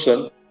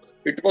consumption,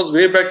 it was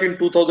way back in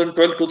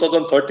 2012,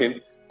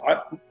 2013.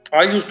 I,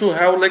 I used to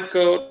have like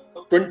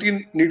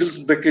 20 needles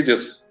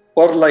breakages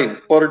per line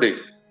per day.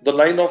 The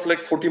line of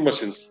like 40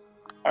 machines,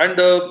 and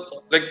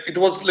like it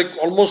was like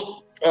almost.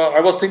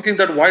 I was thinking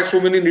that why so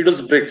many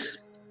needles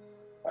breaks.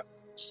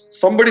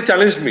 Somebody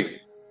challenged me.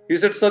 He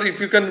said, "Sir, if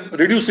you can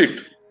reduce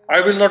it, I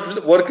will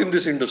not work in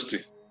this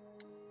industry."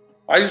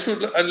 I used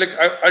to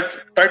I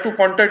try to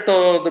contact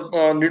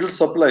the needle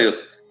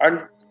suppliers,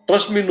 and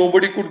trust me,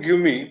 nobody could give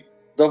me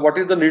the what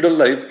is the needle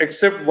life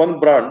except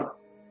one brand.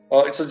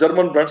 It's a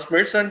German brand,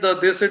 Smiths, and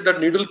they said that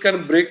needle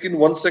can break in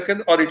 1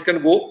 second or it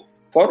can go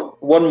for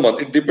 1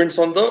 month. It depends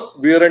on the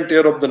wear and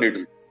tear of the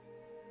needle.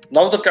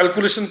 Now the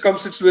calculation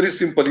comes, it's very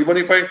simple. Even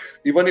if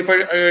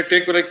I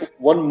take like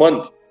 1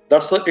 month,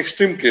 that's the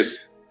extreme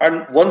case,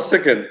 and 1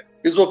 second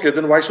is okay,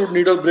 then why should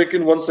needle break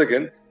in 1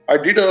 second? I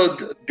did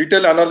a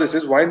detailed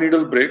analysis why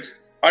needle breaks,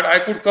 and I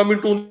could come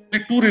into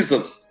only two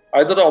reasons: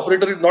 either the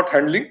operator is not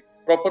handling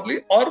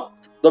properly, or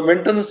the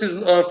maintenance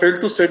is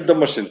failed to set the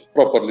machine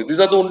properly. These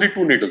are the only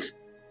two needles.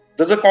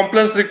 There's a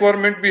compliance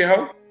requirement we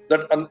have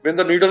that when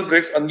the needle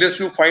breaks, unless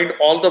you find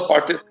all the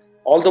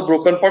all the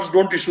broken parts,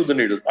 don't issue the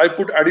needle. I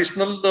put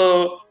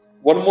additional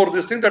one more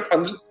this thing that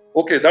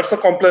okay, that's the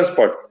compliance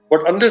part.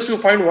 But unless you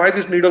find why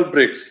this needle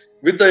breaks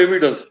with the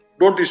evidence,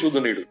 don't issue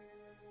the needle.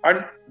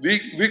 And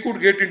we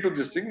could get into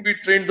this thing. We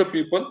trained the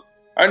people,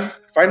 and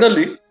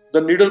finally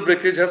the needle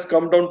breakage has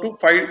come down to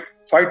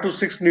five to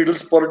six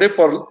needles per day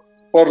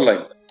per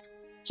line.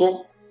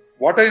 So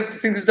what I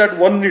think is that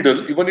one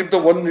needle, even if the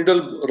one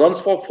needle runs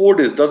for 4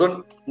 days,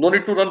 no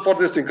need to run for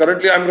this thing.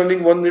 Currently, I'm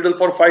running one needle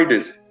for 5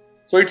 days.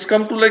 So it's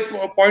come to like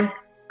 0.25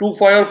 or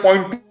zero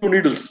point 0.2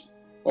 needles,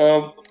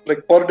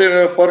 like per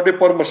day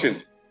per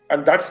machine.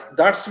 And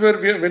that's where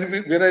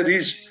when I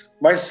reached,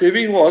 my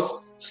saving was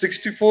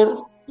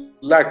 64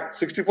 lakh.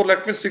 64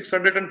 lakh means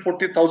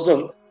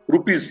 640,000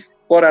 rupees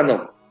per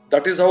annum.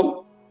 That is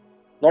how,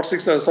 not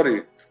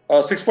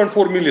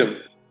 6.4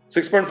 million.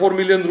 6.4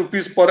 million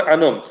rupees per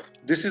annum.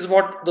 This is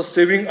what the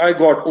saving I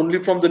got only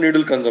from the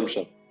needle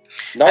consumption.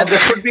 Now, and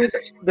this would be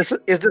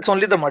is this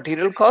only the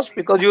material cost,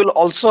 because you will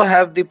also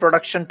have the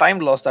production time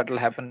loss that will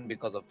happen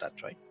because of that,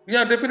 right?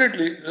 Yeah,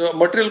 definitely.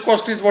 Material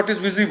cost is what is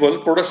visible.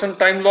 Production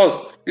time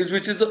loss is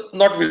which is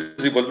not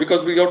visible,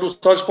 because we have to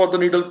search for the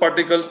needle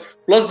particles.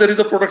 Plus, there is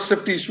a product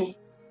safety issue,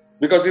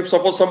 because if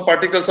suppose some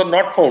particles are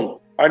not found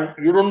and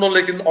you don't know,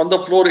 like on the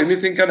floor,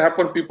 anything can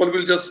happen. People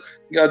will just,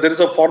 there is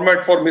a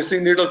format for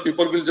missing needle.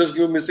 People will just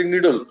give missing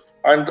needle,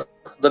 and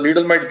the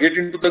needle might get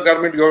into the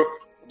garment. We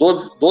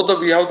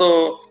have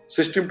the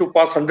system to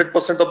pass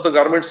 100% of the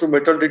garments to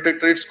metal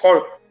detector, it's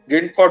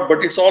getting caught,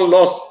 but it's all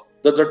loss.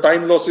 The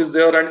time loss is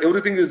there and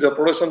everything is there.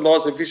 Production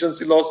loss,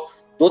 efficiency loss,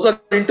 those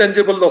are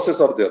intangible losses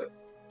are there.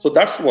 So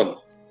that's one.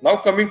 Now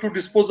coming to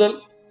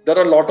disposal, there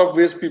are a lot of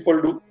ways people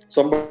do.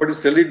 Somebody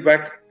sell it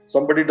back.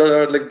 Somebody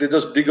does, like they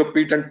just dig a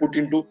pit and put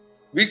into.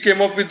 We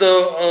came up with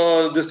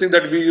this thing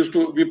that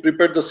we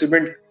prepared the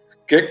cement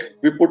cake.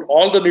 We put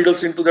all the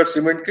needles into that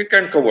cement cake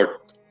and covered.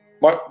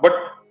 But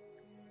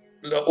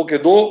okay,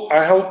 though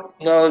I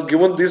have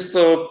given this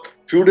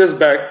few days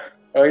back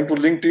into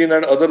LinkedIn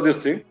and other this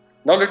thing.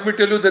 Now let me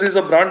tell you, there is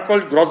a brand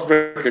called Gross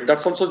Bracket.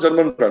 That's also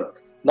German brand.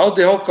 Now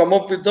they have come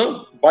up with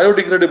the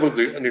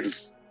biodegradable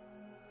needles.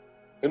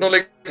 You know,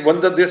 like when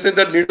they say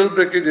that needle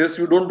breakages,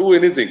 you don't do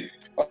anything.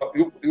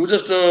 You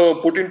just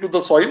put into the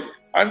soil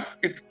and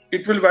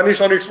it will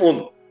vanish on its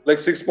own, like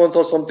 6 months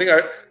or something.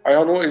 I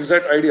have no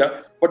exact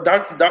idea, but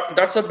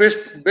that's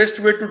the best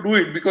way to do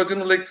it, because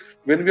like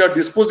when we are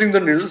disposing the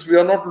needles, we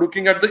are not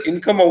looking at the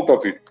income out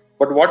of it.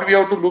 But what we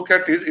have to look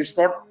at it's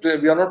not,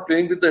 we are not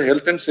playing with the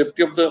health and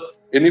safety of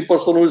any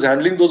person who is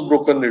handling those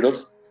broken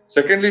needles.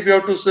 Secondly, we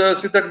have to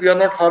see that we are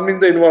not harming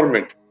the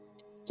environment.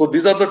 So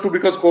these are the two,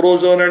 because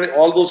corrosion and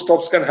all those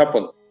stuffs can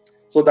happen.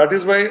 So that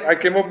is why I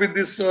came up with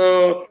this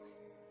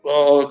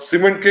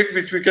cement cake,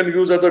 which we can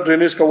use as a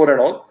drainage cover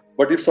and all.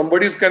 But if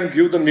somebody can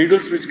give the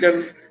needles which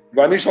can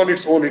vanish on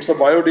its own, it's a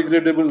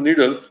biodegradable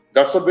needle,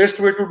 that's the best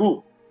way to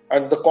do.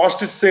 And the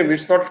cost is same.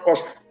 It's not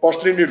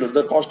costly needle.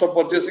 The cost of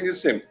purchasing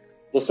is same.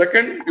 The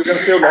second, you can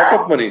save a lot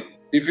of money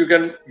if you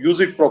can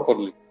use it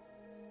properly.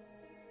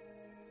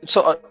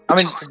 So, I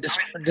mean,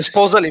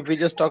 disposal, if we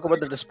just talk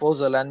about the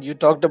disposal, and you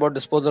talked about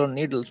disposal of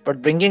needles,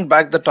 but bringing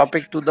back the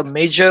topic to the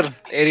major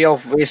area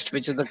of waste,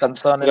 which is the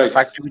concern in the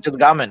factory, which is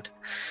garment.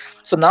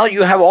 So now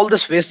you have all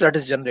this waste that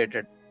is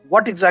generated.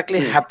 What exactly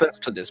happens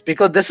to this?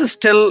 Because this is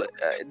still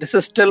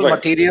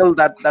material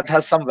that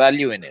has some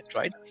value in it,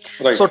 right?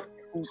 So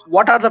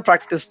what are the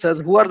practices?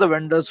 Who are the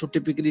vendors who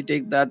typically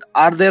take that?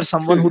 Are there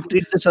someone who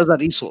treats this as a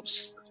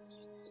resource?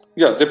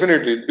 Yeah,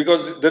 definitely,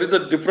 because there is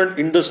a different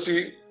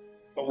industry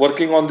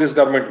working on this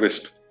garment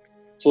waste.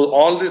 So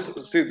all this,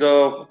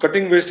 the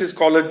cutting waste is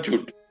called as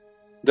jute.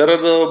 There are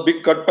the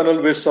big cut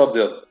panel wastes are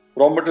there.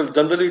 Raw material,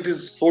 generally it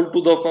is sold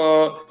to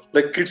the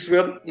like kids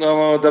wear.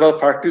 There are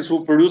factories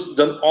who produce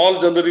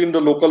all generally in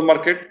the local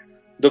market.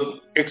 The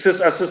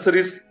excess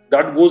accessories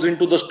that goes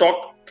into the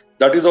stock,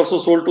 that is also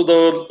sold to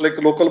the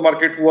local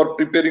market who are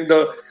preparing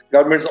the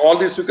garments. All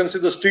this you can see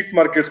the street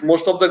markets.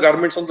 Most of the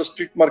garments on the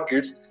street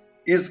markets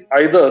is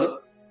either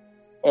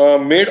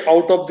made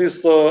out of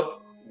this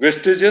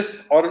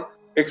wastages or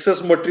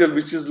excess material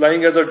which is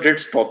lying as a dead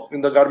stock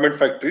in the garment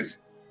factories,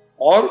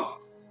 or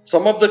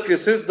some of the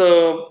cases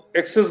the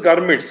excess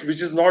garments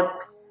which is not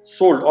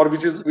sold or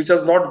which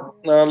has not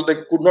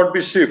could not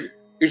be shipped.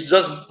 It's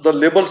just the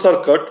labels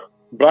are cut,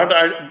 brand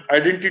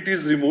identity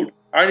is removed,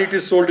 and it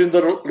is sold in the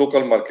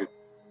local market.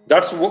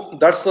 That's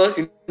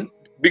a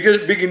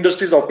big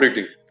industries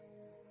operating.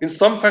 In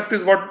some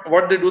factories,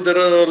 what they do, there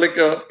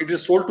are it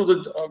is sold to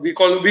the we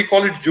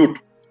call it jute.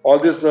 All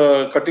this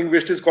cutting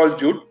waste is called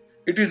jute.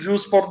 It is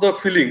used for the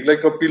filling,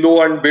 like a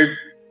pillow and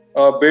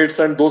beds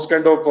and those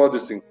kind of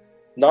this thing.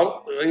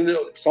 Now,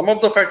 some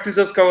of the factories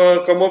has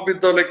come up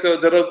with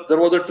there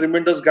was a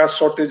tremendous gas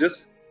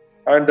shortages,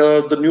 and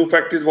the new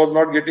factories was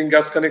not getting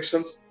gas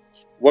connections.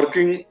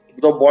 Working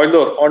the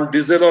boiler on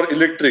diesel or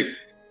electric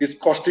is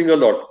costing a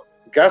lot.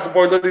 Gas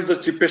boiler is the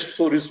cheapest,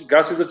 so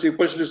gas is the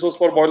cheapest resource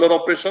for boiler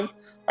operation,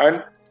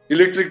 and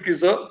electric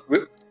is a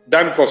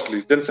damn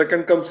costly. Then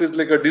second comes is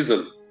like a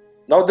diesel.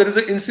 Now there is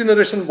an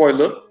incineration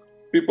boiler.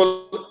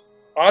 People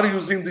are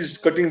using this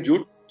cutting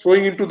jute,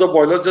 throwing into the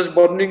boiler, just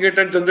burning it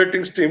and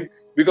generating steam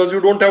because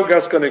you don't have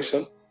gas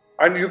connection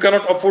and you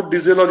cannot afford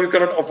diesel or you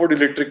cannot afford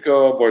electric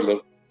boiler.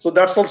 So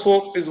that's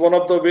also is one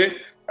of the way.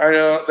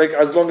 Like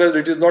as long as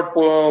it is not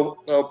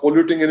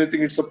polluting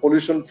anything, it's a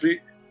pollution free,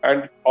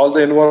 and all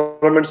the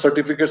environment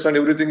certificates and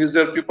everything is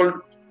there.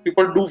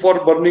 People do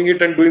for burning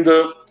it and doing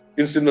the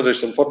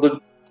incineration for the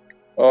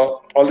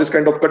all this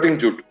kind of cutting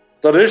jute.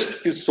 The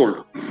rest is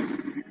sold.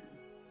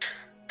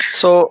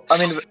 So, I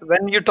mean,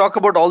 when you talk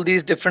about all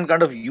these different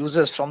kind of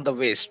uses from the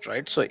waste,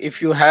 right? So,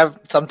 if you have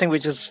something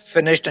which is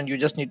finished and you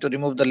just need to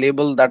remove the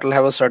label, that will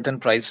have a certain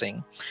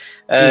pricing.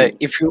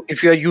 If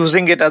you are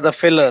using it as a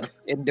filler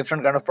in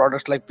different kind of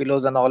products like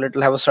pillows and all, it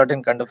will have a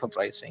certain kind of a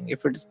pricing.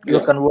 If you're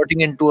Yeah.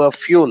 converting into a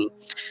fuel,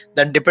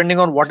 then depending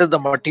on what is the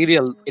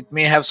material, it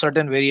may have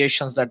certain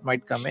variations that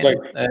might come in.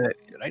 Right.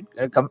 Right,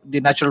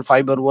 the natural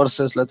fiber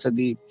versus, let's say,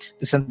 the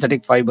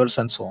synthetic fibers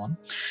and so on.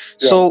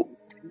 Yeah. So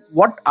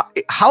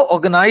how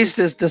organized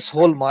is this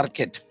whole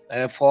market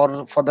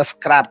for the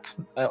scrap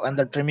and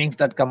the trimmings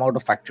that come out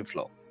of factory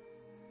floor?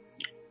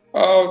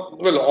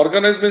 Well,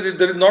 organized means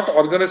there is not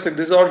organized sector.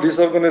 These are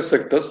disorganized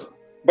sectors,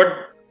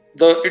 but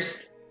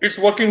it's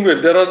working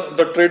well. There are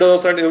the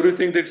traders and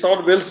everything. It's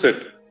all well set.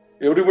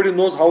 Everybody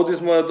knows how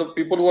the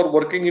people who are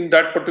working in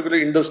that particular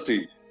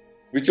industry,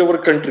 whichever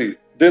country,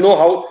 they know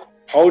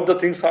how the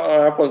things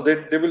happen.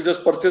 They will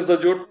just purchase the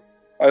jute,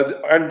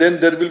 and then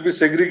there will be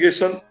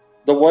segregation.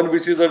 The one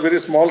which is a very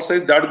small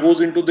size, that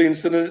goes into the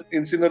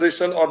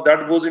incineration, or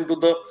that goes into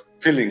the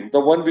filling. The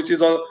one which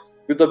is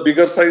with the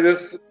bigger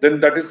sizes, then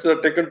that is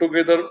taken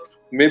together.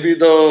 Maybe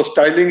the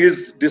styling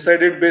is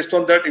decided based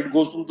on that. It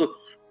goes to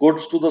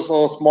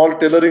the small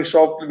tailoring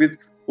shop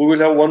who will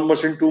have one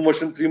machine, two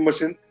machine, three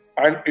machine,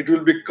 and it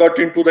will be cut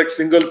into like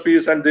single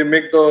piece, and they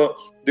make the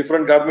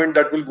different garment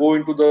that will go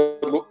into the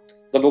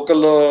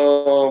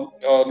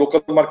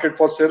local market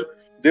for sale.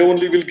 They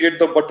only will get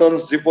the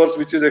buttons, zippers,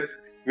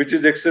 which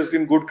is excess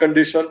in good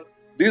condition.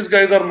 These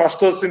guys are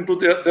masters into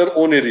their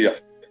own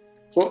area.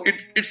 So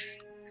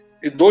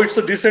though it's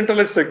a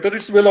decentralized sector,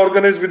 it's well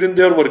organized within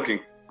their working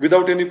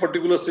without any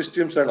particular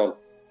systems and all.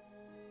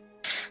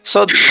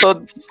 So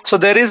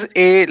there is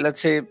a,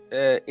 let's say,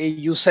 a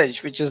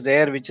usage which is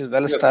there, which is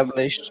well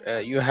established.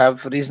 You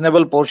have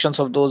reasonable portions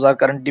of those are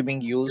currently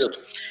being used.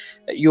 Yes.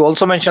 You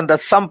also mentioned that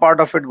some part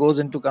of it goes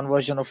into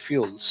conversion of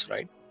fuels,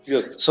 right?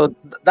 Yes. So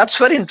that's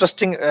very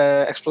interesting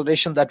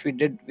exploration that we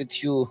did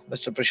with you,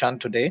 Mr. Prashant,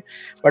 today.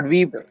 But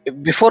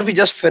before we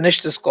just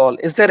finish this call,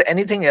 is there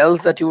anything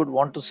else that you would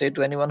want to say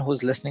to anyone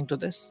who's listening to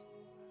this?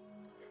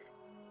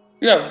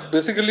 Yeah,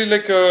 basically,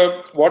 like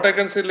what I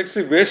can say, like,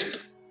 see, waste.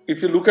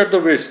 If you look at the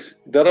waste,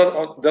 there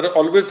are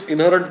always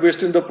inherent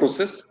waste in the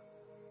process,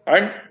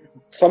 and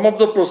some of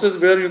the process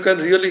where you can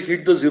really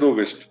hit the zero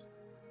waste.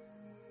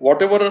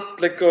 Whatever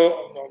like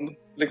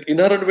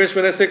inherent waste,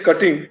 when I say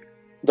cutting,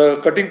 the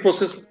cutting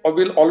process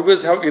will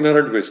always have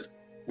inherent waste.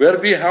 Where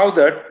we have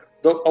that,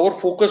 our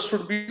focus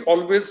should be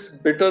always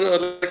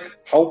better.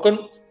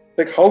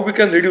 How we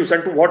can reduce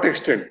and to what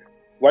extent.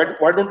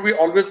 Why don't we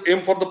always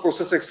aim for the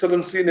process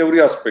excellency in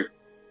every aspect?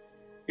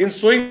 In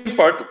sewing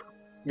part,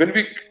 when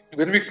we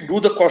do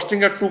the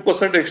costing at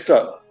 2%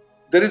 extra,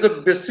 there is a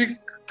basic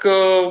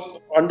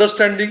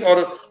understanding,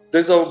 or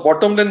there is a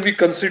bottom line we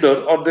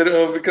consider, or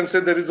there we can say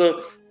there is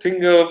a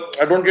thing.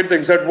 I don't get the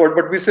exact word,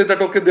 but we say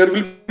that okay, there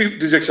will be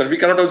rejection. We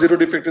cannot have zero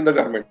defect in the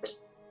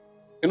garments.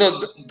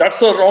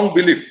 That's a wrong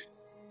belief.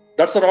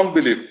 That's a wrong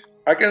belief.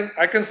 I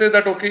can say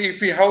that okay,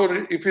 if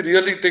we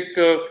really take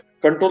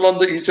control on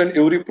the each and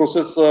every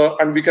process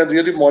and we can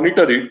really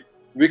monitor it,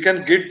 we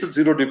can get the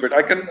zero defect.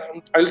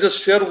 I'll just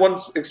share one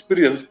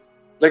experience.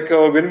 Like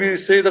when we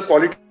say the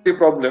quality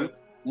problem,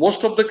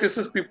 most of the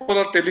cases people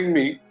are telling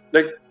me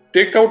like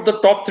take out the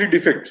top 3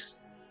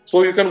 defects,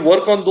 so you can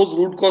work on those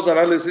root cause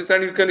analysis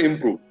and you can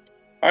improve.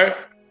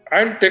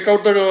 And take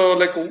out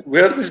the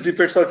where these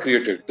defects are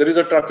created. There is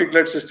a traffic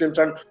light systems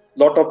and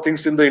lot of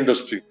things in the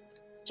industry.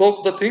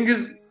 So the thing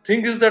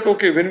is that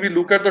okay, when we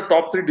look at the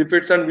top 3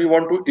 defects and we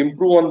want to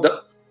improve on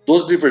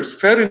those defects,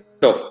 fair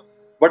enough.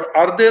 But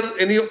are there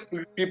any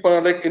people,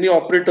 like any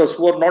operators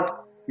who are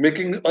not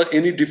making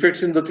any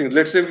defects in the thing?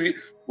 Let's say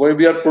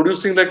we are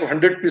producing like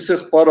 100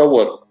 pieces per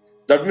hour.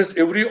 That means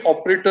every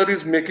operator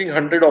is making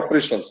 100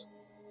 operations.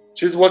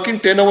 She's working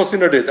 10 hours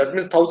in a day. That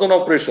means 1,000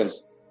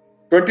 operations.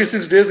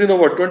 26 days in a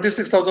month,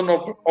 26,000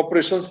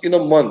 operations in a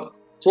month.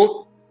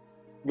 So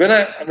when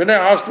I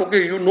asked,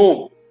 okay,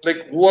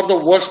 like who are the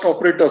worst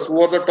operators,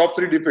 who are the top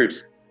 3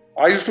 defects,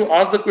 I used to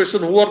ask the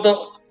question,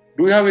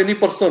 do you have any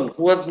person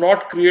who has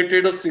not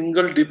created a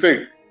single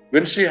defect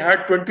when she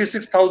had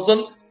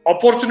 26,000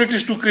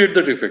 opportunities to create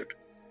the defect?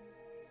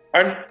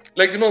 And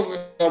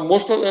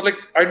most of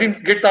I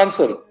didn't get the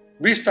answer.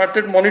 We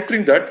started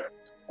monitoring that.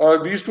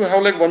 We used to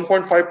have like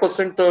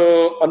 1.5%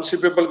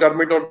 unshippable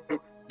garment or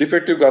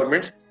defective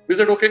garments. We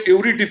said, okay,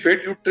 every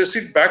defect you trace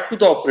it back to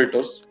the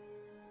operators,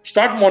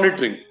 start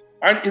monitoring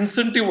and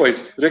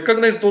incentivize,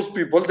 recognize those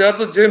people. They are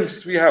the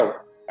gems we have,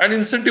 and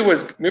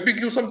incentivize, maybe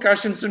give some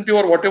cash incentive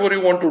or whatever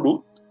you want to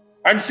do.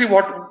 and see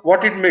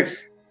what it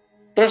makes.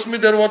 Trust me,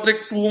 there were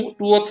like two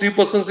or three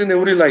persons in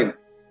every line.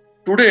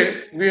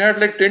 Today we had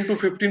like 10 to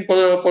 15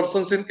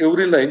 persons in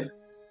every line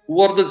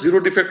who are the zero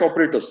defect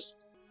operators,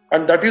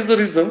 and that is the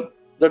reason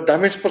the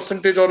damage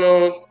percentage or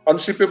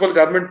unshippable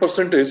garment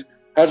percentage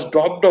has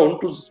dropped down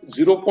to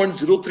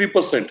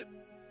 0.03%,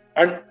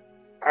 and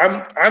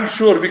I'm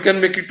sure we can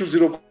make it to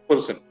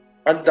 0%.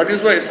 And that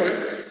is why, sorry,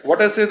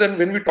 what I say, then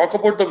when we talk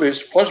about the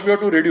waste, first we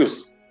have to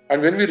reduce,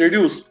 and when we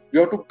reduce, we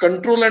have to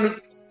control and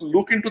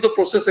look into the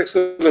process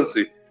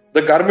excellency.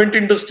 The garment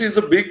industry is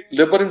a big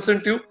labor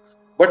incentive,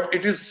 but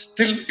it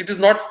is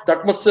not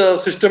that much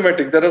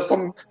systematic. There are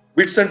some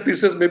bits and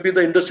pieces. Maybe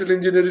the industrial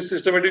engineer is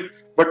systematic,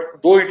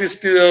 but though it is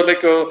still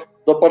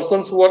the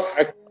persons who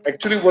are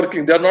actually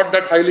working, they are not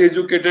that highly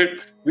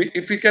educated.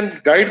 If we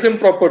can guide them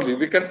properly,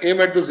 we can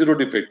aim at the zero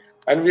defect.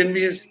 And when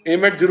we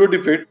aim at zero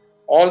defect,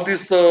 all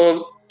these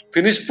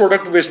finished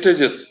product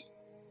wastages,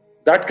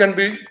 that can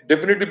be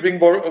definitely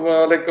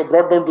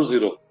brought down to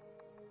zero.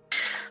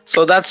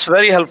 So that's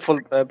very helpful,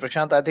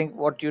 Prashant. I think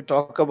what you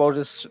talk about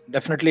is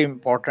definitely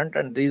important,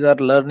 and these are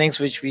learnings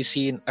which we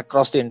see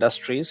across the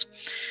industries.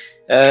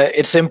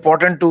 It's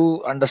important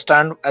to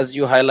understand, as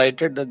you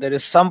highlighted, that there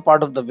is some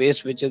part of the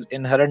waste which is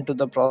inherent to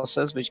the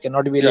process, which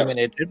cannot be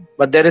eliminated,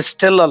 but there is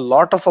still a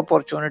lot of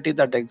opportunity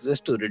that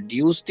exists to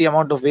reduce the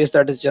amount of waste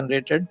that is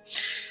generated.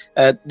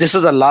 This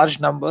is a large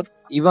number,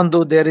 even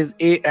though there is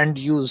a end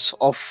use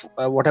of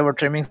whatever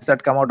trimmings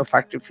that come out of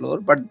factory floor,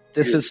 but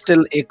this is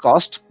still a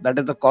cost. That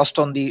is the cost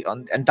on the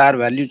entire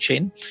value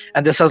chain,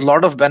 and this has a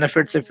lot of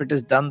benefits if it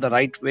is done the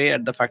right way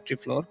at the factory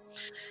floor.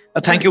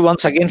 Thank you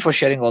once again for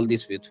sharing all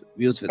these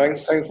views with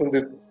us. Thanks,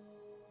 Sandeep.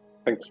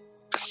 Thanks.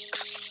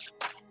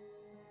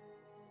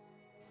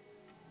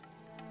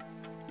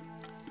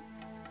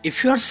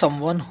 If you are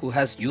someone who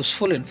has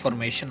useful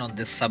information on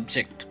this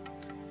subject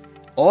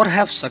or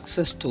have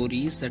success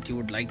stories that you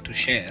would like to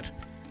share,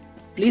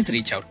 please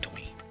reach out to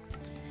me.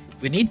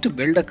 We need to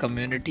build a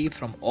community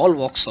from all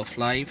walks of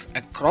life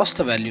across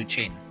the value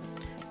chain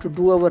to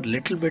do our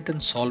little bit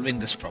in solving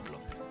this problem.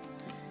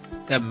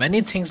 There are many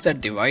things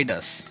that divide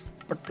us,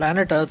 but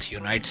planet Earth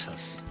unites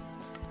us.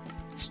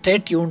 Stay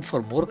tuned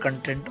for more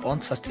content on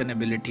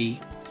sustainability.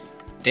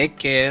 Take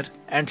care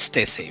and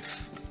stay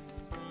safe.